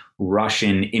a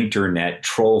Russian internet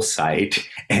troll site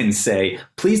and say,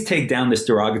 please take down this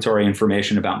derogatory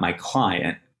information about my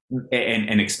client,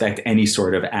 and expect any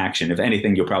sort of action. If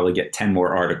anything, you'll probably get 10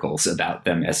 more articles about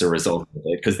them as a result of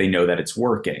it, because they know that it's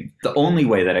working. The only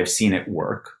way that I've seen it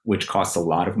work, which costs a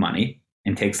lot of money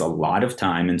and takes a lot of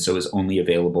time, and so is only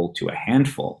available to a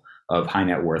handful of high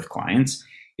net worth clients,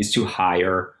 is to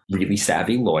hire really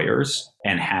savvy lawyers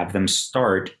and have them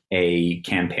start a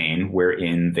campaign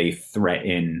wherein they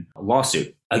threaten a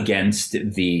lawsuit against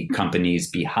the companies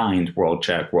behind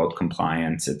WorldCheck, World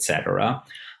Compliance, etc.,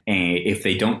 if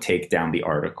they don't take down the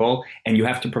article. And you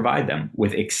have to provide them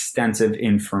with extensive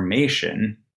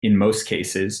information, in most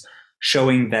cases,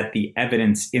 showing that the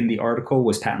evidence in the article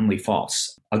was patently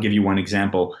false. I'll give you one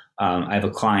example. I have a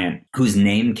client whose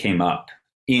name came up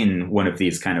in one of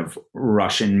these kind of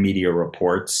Russian media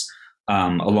reports,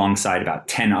 alongside about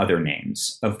 10 other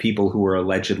names of people who were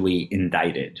allegedly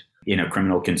indicted in a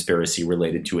criminal conspiracy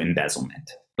related to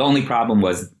embezzlement. The only problem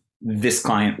was this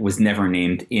client was never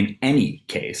named in any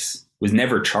case, was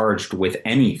never charged with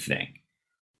anything.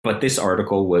 But this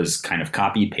article was kind of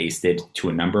copy pasted to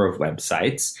a number of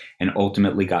websites and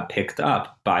ultimately got picked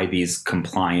up by these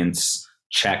compliance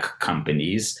check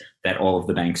companies that all of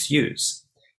the banks use,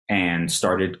 and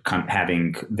started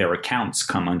having their accounts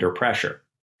come under pressure.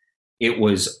 It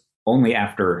was only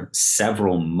after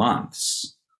several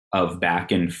months of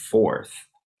back and forth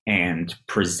and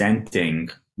presenting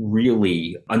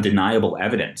really undeniable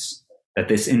evidence that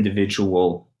this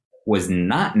individual was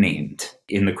not named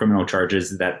in the criminal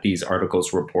charges that these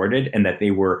articles reported, and that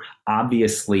they were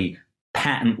obviously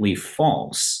patently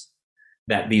false,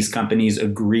 that these companies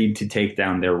agreed to take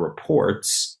down their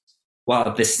reports, while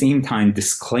at the same time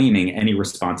disclaiming any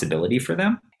responsibility for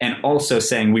them, and also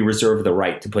saying we reserve the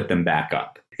right to put them back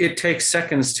up. It takes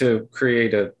seconds to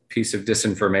create a piece of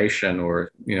disinformation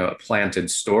or, a planted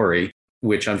story,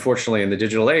 which unfortunately in the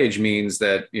digital age means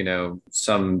that,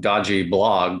 some dodgy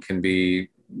blog can be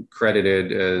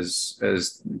credited as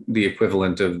the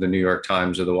equivalent of the New York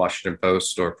Times or the Washington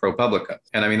Post or ProPublica.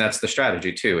 And I mean, that's the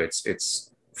strategy too. It's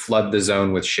flood the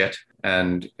zone with shit,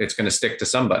 and it's going to stick to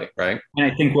somebody, right?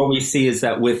 And I think what we see is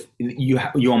that with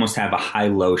you almost have a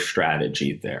high-low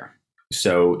strategy there.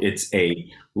 So it's a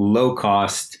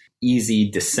low-cost, easy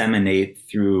disseminate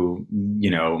through,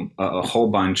 a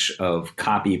whole bunch of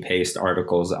copy-paste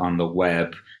articles on the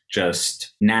web,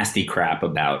 just nasty crap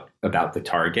about the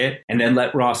target, and then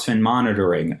let Rosfin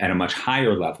monitoring at a much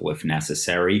higher level, if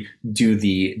necessary, do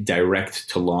the direct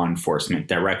to law enforcement,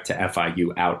 direct to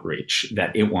FIU outreach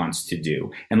that it wants to do,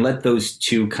 and let those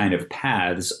two kind of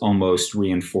paths almost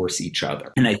reinforce each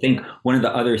other. And I think one of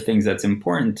the other things that's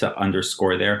important to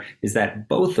underscore there is that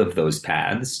both of those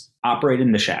paths operate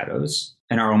in the shadows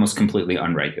and are almost completely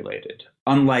unregulated.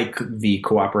 Unlike the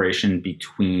cooperation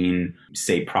between,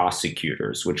 say,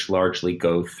 prosecutors, which largely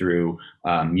go through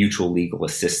mutual legal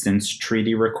assistance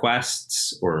treaty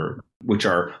requests, or which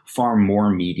are far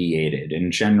more mediated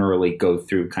and generally go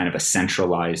through kind of a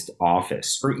centralized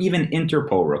office, or even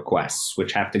Interpol requests,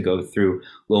 which have to go through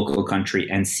local country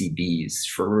NCBs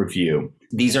for review.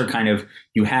 These are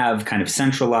you have kind of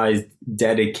centralized,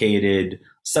 dedicated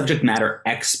subject matter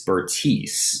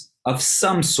expertise of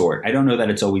some sort. I don't know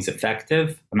that it's always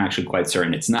effective. I'm actually quite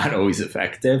certain it's not always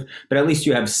effective, but at least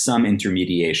you have some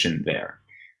intermediation there.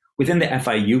 Within the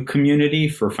FIU community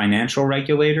for financial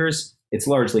regulators, it's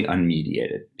largely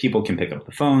unmediated. People can pick up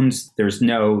the phones.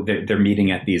 They're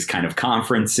meeting at these kind of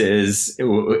conferences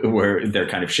where they're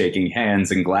kind of shaking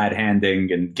hands and glad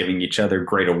handing and giving each other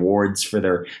great awards for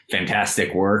their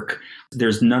fantastic work.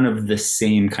 There's none of the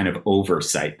same kind of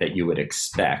oversight that you would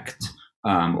expect,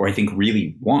 or I think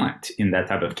really want in that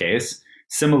type of case.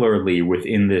 Similarly,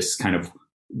 within this kind of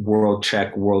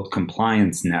WorldCheck, World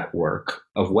Compliance network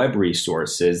of web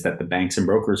resources that the banks and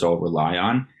brokers all rely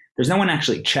on, there's no one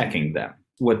actually checking them.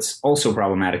 What's also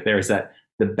problematic there is that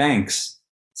the banks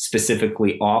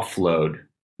specifically offload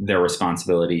their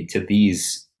responsibility to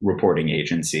these reporting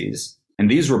agencies. And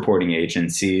these reporting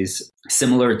agencies,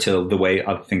 similar to the way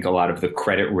I think a lot of the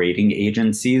credit rating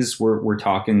agencies were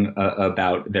talking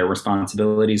about their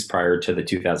responsibilities prior to the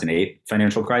 2008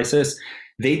 financial crisis,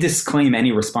 they disclaim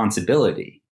any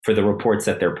responsibility for the reports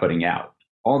that they're putting out.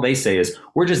 All they say is,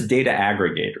 we're just data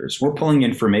aggregators. We're pulling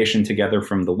information together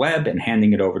from the web and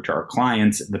handing it over to our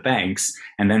clients, the banks.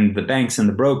 And then the banks and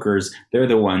the brokers, they're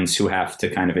the ones who have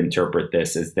to kind of interpret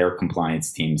this as their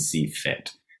compliance teams see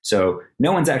fit. So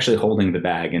no one's actually holding the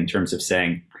bag in terms of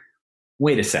saying,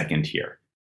 wait a second here.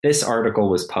 This article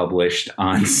was published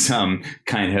on some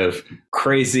kind of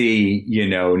crazy,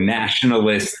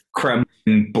 nationalist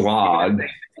Kremlin blog.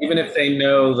 Even if they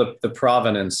know the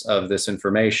provenance of this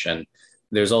information,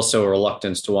 there's also a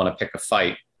reluctance to want to pick a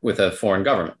fight with a foreign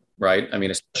government, right? I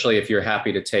mean, especially if you're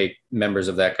happy to take members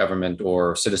of that government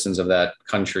or citizens of that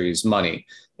country's money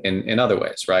in other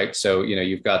ways, right? So,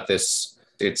 you've got this,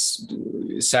 it's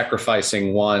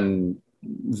sacrificing one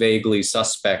vaguely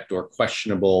suspect or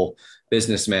questionable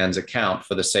businessman's account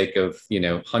for the sake of,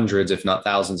 hundreds, if not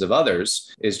thousands of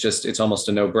others it's almost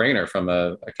a no-brainer from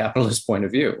a capitalist point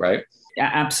of view, right? Yeah,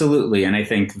 absolutely. And I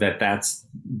think that that's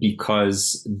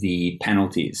because the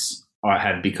penalties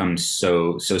have become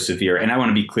so severe. And I want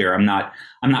to be clear, I'm not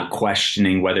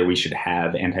questioning whether we should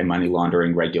have anti-money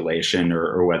laundering regulation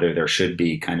or whether there should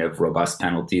be kind of robust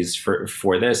penalties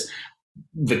for this.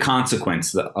 The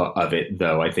consequence of it,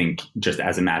 though, I think just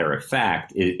as a matter of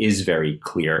fact, is very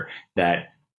clear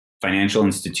that financial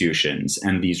institutions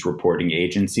and these reporting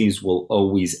agencies will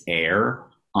always err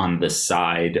on the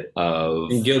side of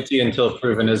guilty until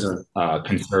proven isn't,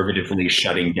 conservatively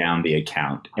shutting down the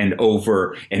account and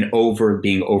over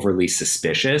being overly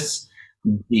suspicious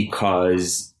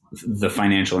because the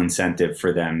financial incentive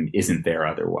for them isn't there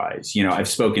otherwise. I've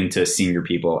spoken to senior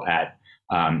people at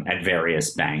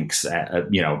various banks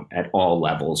at all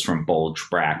levels from bulge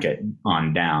bracket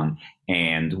on down.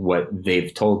 And what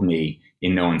they've told me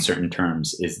in no uncertain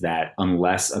terms is that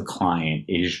unless a client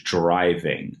is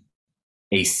driving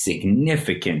a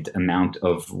significant amount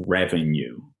of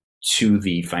revenue to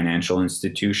the financial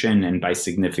institution, and by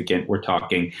significant, we're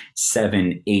talking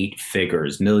 7-8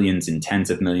 figures, millions and tens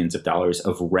of millions of dollars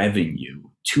of revenue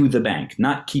to the bank,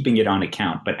 not keeping it on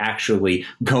account, but actually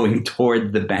going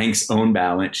toward the bank's own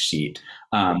balance sheet.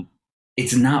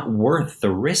 It's not worth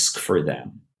the risk for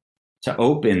them to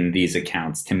open these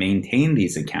accounts, to maintain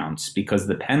these accounts, because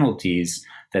the penalties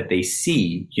that they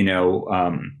see,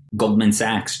 Goldman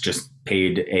Sachs just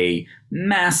paid a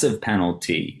massive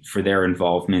penalty for their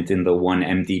involvement in the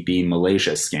 1MDB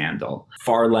Malaysia scandal,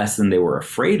 far less than they were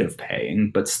afraid of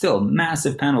paying, but still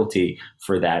massive penalty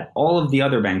for that. All of the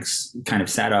other banks kind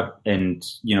of sat up and,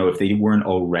 if they weren't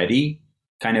already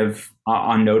kind of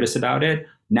on notice about it,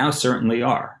 now certainly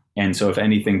are. And so if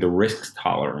anything, the risk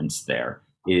tolerance there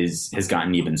has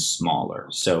gotten even smaller.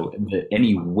 So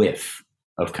any whiff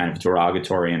of kind of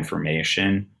derogatory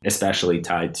information, especially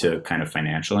tied to kind of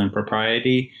financial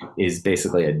impropriety, is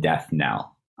basically a death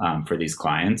knell for these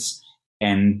clients.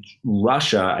 And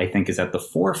Russia, I think, is at the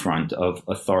forefront of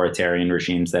authoritarian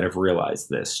regimes that have realized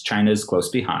this. China is close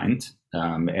behind,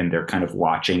 and they're kind of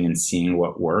watching and seeing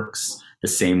what works the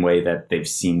same way that they've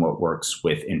seen what works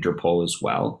with Interpol as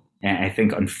well. And I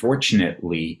think,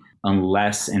 unfortunately,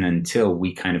 unless and until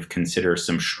we kind of consider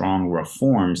some strong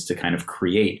reforms to kind of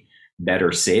create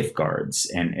better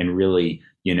safeguards and really,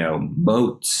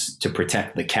 moats to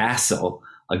protect the castle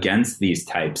against these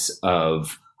types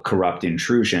of corrupt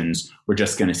intrusions, we're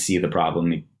just going to see the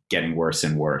problem getting worse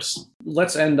and worse.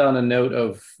 Let's end on a note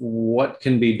of what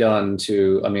can be done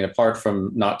apart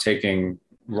from not taking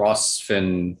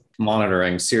ROSFin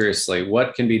monitoring seriously,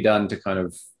 what can be done to kind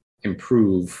of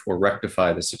improve or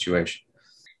rectify the situation?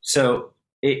 So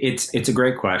it's a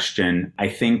great question. I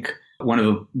think one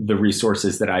of the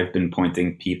resources that I've been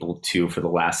pointing people to for the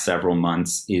last several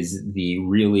months is the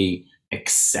really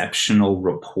exceptional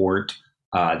report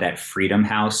that Freedom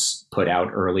House put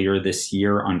out earlier this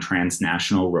year on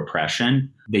transnational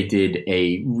repression. They did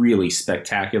a really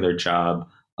spectacular job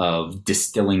of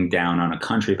distilling down on a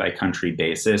country by country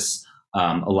basis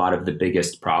a lot of the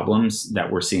biggest problems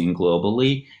that we're seeing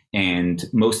globally, and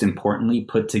most importantly,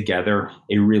 put together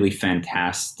a really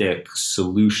fantastic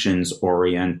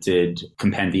solutions-oriented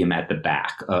compendium at the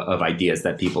back of ideas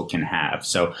that people can have.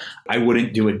 So I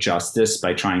wouldn't do it justice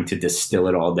by trying to distill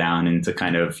it all down into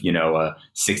kind of, a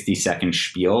 60-second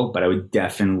spiel, but I would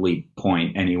definitely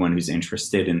point anyone who's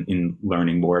interested in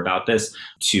learning more about this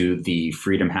to the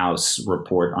Freedom House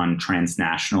report on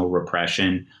transnational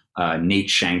repression, Nate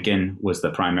Shankin was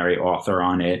the primary author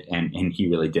on it, and he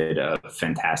really did a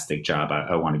fantastic job.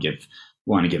 I want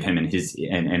to give him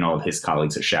and all of his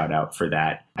colleagues a shout out for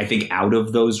that. I think out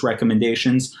of those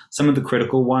recommendations, some of the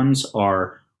critical ones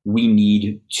are we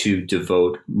need to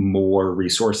devote more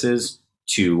resources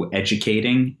to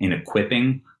educating and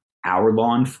equipping our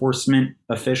law enforcement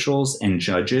officials and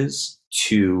judges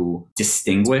to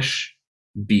distinguish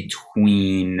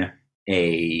between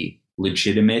a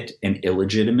legitimate and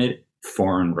illegitimate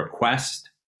foreign request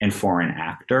and foreign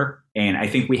actor. And I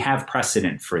think we have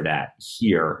precedent for that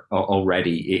here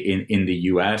already in the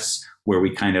US, where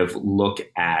we kind of look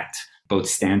at both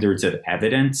standards of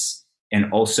evidence and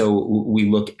also we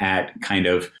look at kind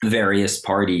of various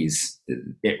parties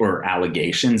or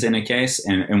allegations in a case,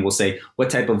 and we'll say, what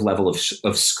type of level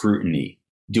of scrutiny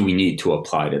do we need to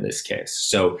apply to this case?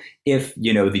 So if,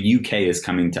 the UK is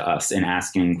coming to us and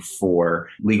asking for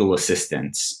legal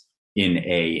assistance in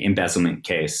a embezzlement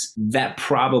case, that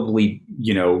probably,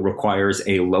 requires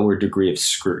a lower degree of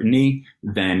scrutiny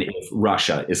than if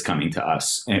Russia is coming to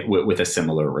us with a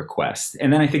similar request.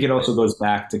 And then I think it also goes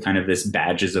back to kind of this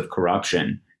badges of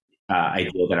corruption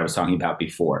idea that I was talking about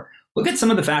before. Look at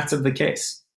some of the facts of the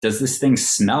case. Does this thing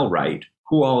smell right?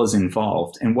 Who all is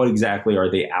involved, and what exactly are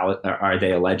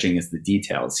they alleging as the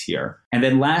details here? And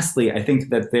then lastly, I think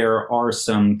that there are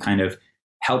some kind of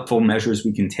helpful measures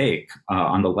we can take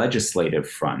on the legislative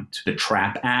front. The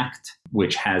TRAP Act,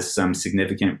 which has some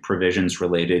significant provisions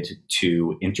related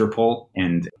to Interpol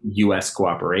and U.S.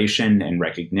 cooperation and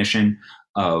recognition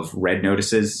of red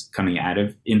notices coming out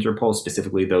of Interpol,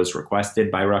 specifically those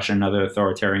requested by Russia and other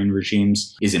authoritarian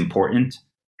regimes, is important.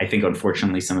 I think,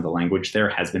 unfortunately, some of the language there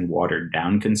has been watered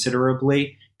down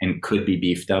considerably and could be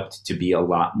beefed up to be a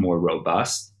lot more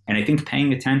robust. And I think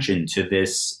paying attention to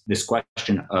this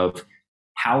question of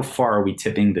how far are we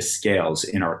tipping the scales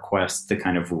in our quest to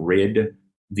kind of rid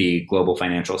the global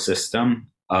financial system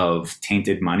of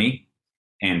tainted money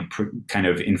and kind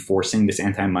of enforcing this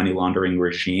anti-money laundering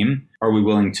regime? Are we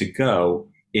willing to go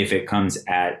if it comes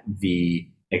at the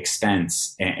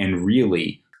expense and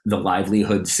really the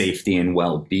livelihood, safety, and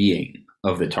well-being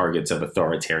of the targets of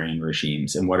authoritarian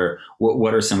regimes? And what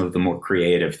are some of the more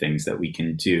creative things that we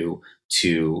can do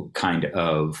to kind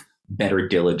of better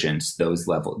diligence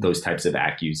those types of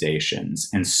accusations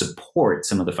and support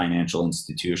some of the financial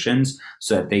institutions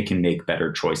so that they can make better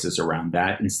choices around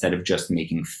that instead of just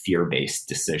making fear-based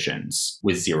decisions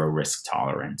with zero risk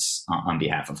tolerance on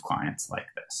behalf of clients like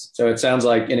this. So it sounds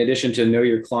like in addition to know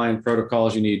your client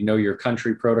protocols, you need know your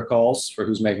country protocols for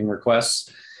who's making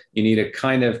requests. You need a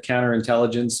kind of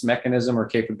counterintelligence mechanism or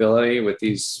capability with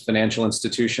these financial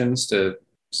institutions to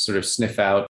sort of sniff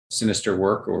out sinister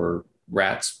work or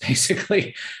rats,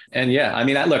 basically. And yeah, I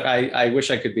mean, I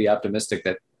wish I could be optimistic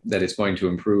that it's going to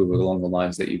improve along the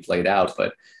lines that you've laid out,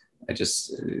 but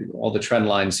all the trend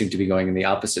lines seem to be going in the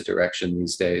opposite direction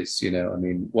these days. I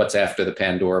mean, what's after the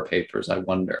Pandora Papers, I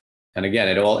wonder. And again,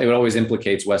 it always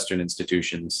implicates Western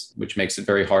institutions, which makes it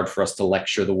very hard for us to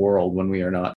lecture the world when we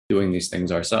are not doing these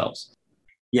things ourselves.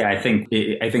 Yeah, I think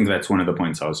that's one of the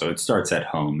points also. It starts at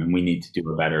home and we need to do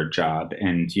a better job.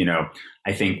 And,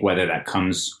 I think whether that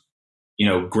comes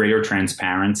greater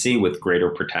transparency with greater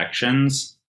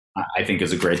protections, I think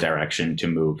is a great direction to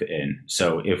move in.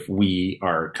 So if we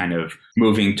are kind of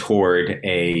moving toward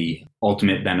a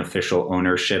ultimate beneficial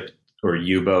ownership or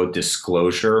UBO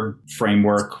disclosure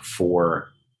framework for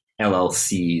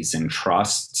LLCs and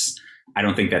trusts, I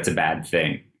don't think that's a bad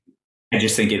thing. I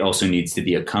just think it also needs to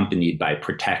be accompanied by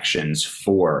protections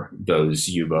for those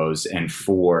UBOs and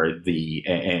for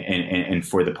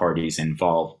the parties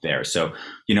involved there. So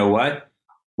you know what?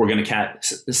 We're going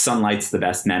to sunlight's the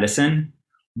best medicine,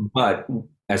 but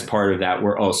as part of that,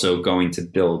 we're also going to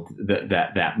build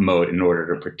that moat in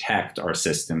order to protect our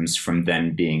systems from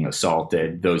then being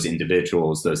assaulted, those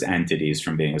individuals, those entities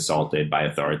from being assaulted by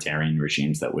authoritarian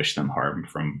regimes that wish them harm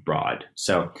from abroad.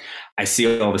 So I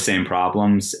see all the same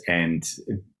problems, and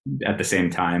at the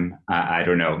same time, I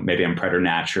don't know, maybe I'm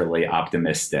preternaturally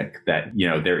optimistic that,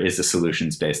 there is a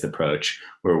solutions-based approach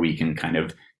where we can kind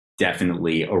of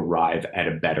definitely arrive at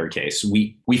a better case.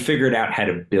 We figured out how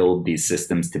to build these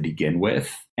systems to begin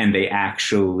with, and they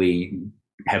actually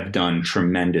have done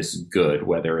tremendous good,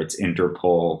 whether it's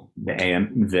Interpol, the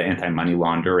anti-money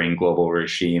laundering global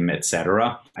regime, et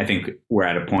cetera. I think we're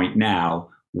at a point now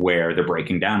where they're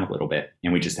breaking down a little bit,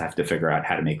 and we just have to figure out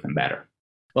how to make them better.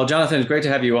 Well, Jonathan, it's great to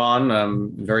have you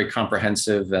on. Very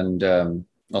comprehensive and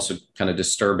also kind of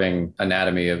disturbing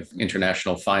anatomy of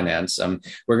international finance.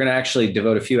 We're going to actually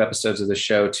devote a few episodes of the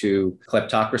show to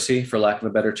kleptocracy, for lack of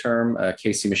a better term.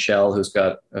 Casey Michelle, who's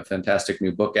got a fantastic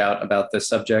new book out about this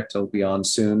subject, will be on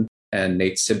soon. And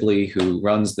Nate Sibley, who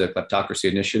runs the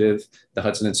Kleptocracy Initiative, the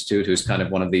Hudson Institute, who's kind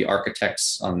of one of the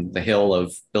architects on the Hill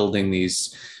of building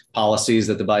these policies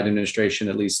that the Biden administration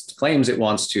at least claims it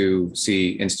wants to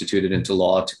see instituted into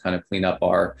law to kind of clean up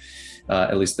our,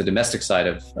 at least the domestic side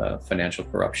of financial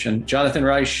corruption. Jonathan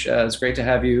Reich, it's great to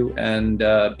have you, and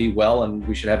be well. And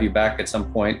we should have you back at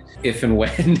some point if and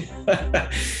when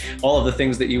all of the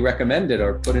things that you recommended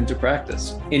are put into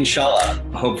practice. Inshallah.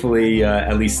 Hopefully,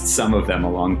 at least some of them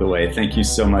along the way. Thank you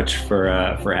so much for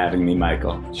having me,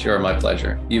 Michael. Sure, my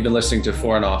pleasure. You've been listening to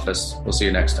Foreign Office. We'll see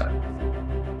you next time.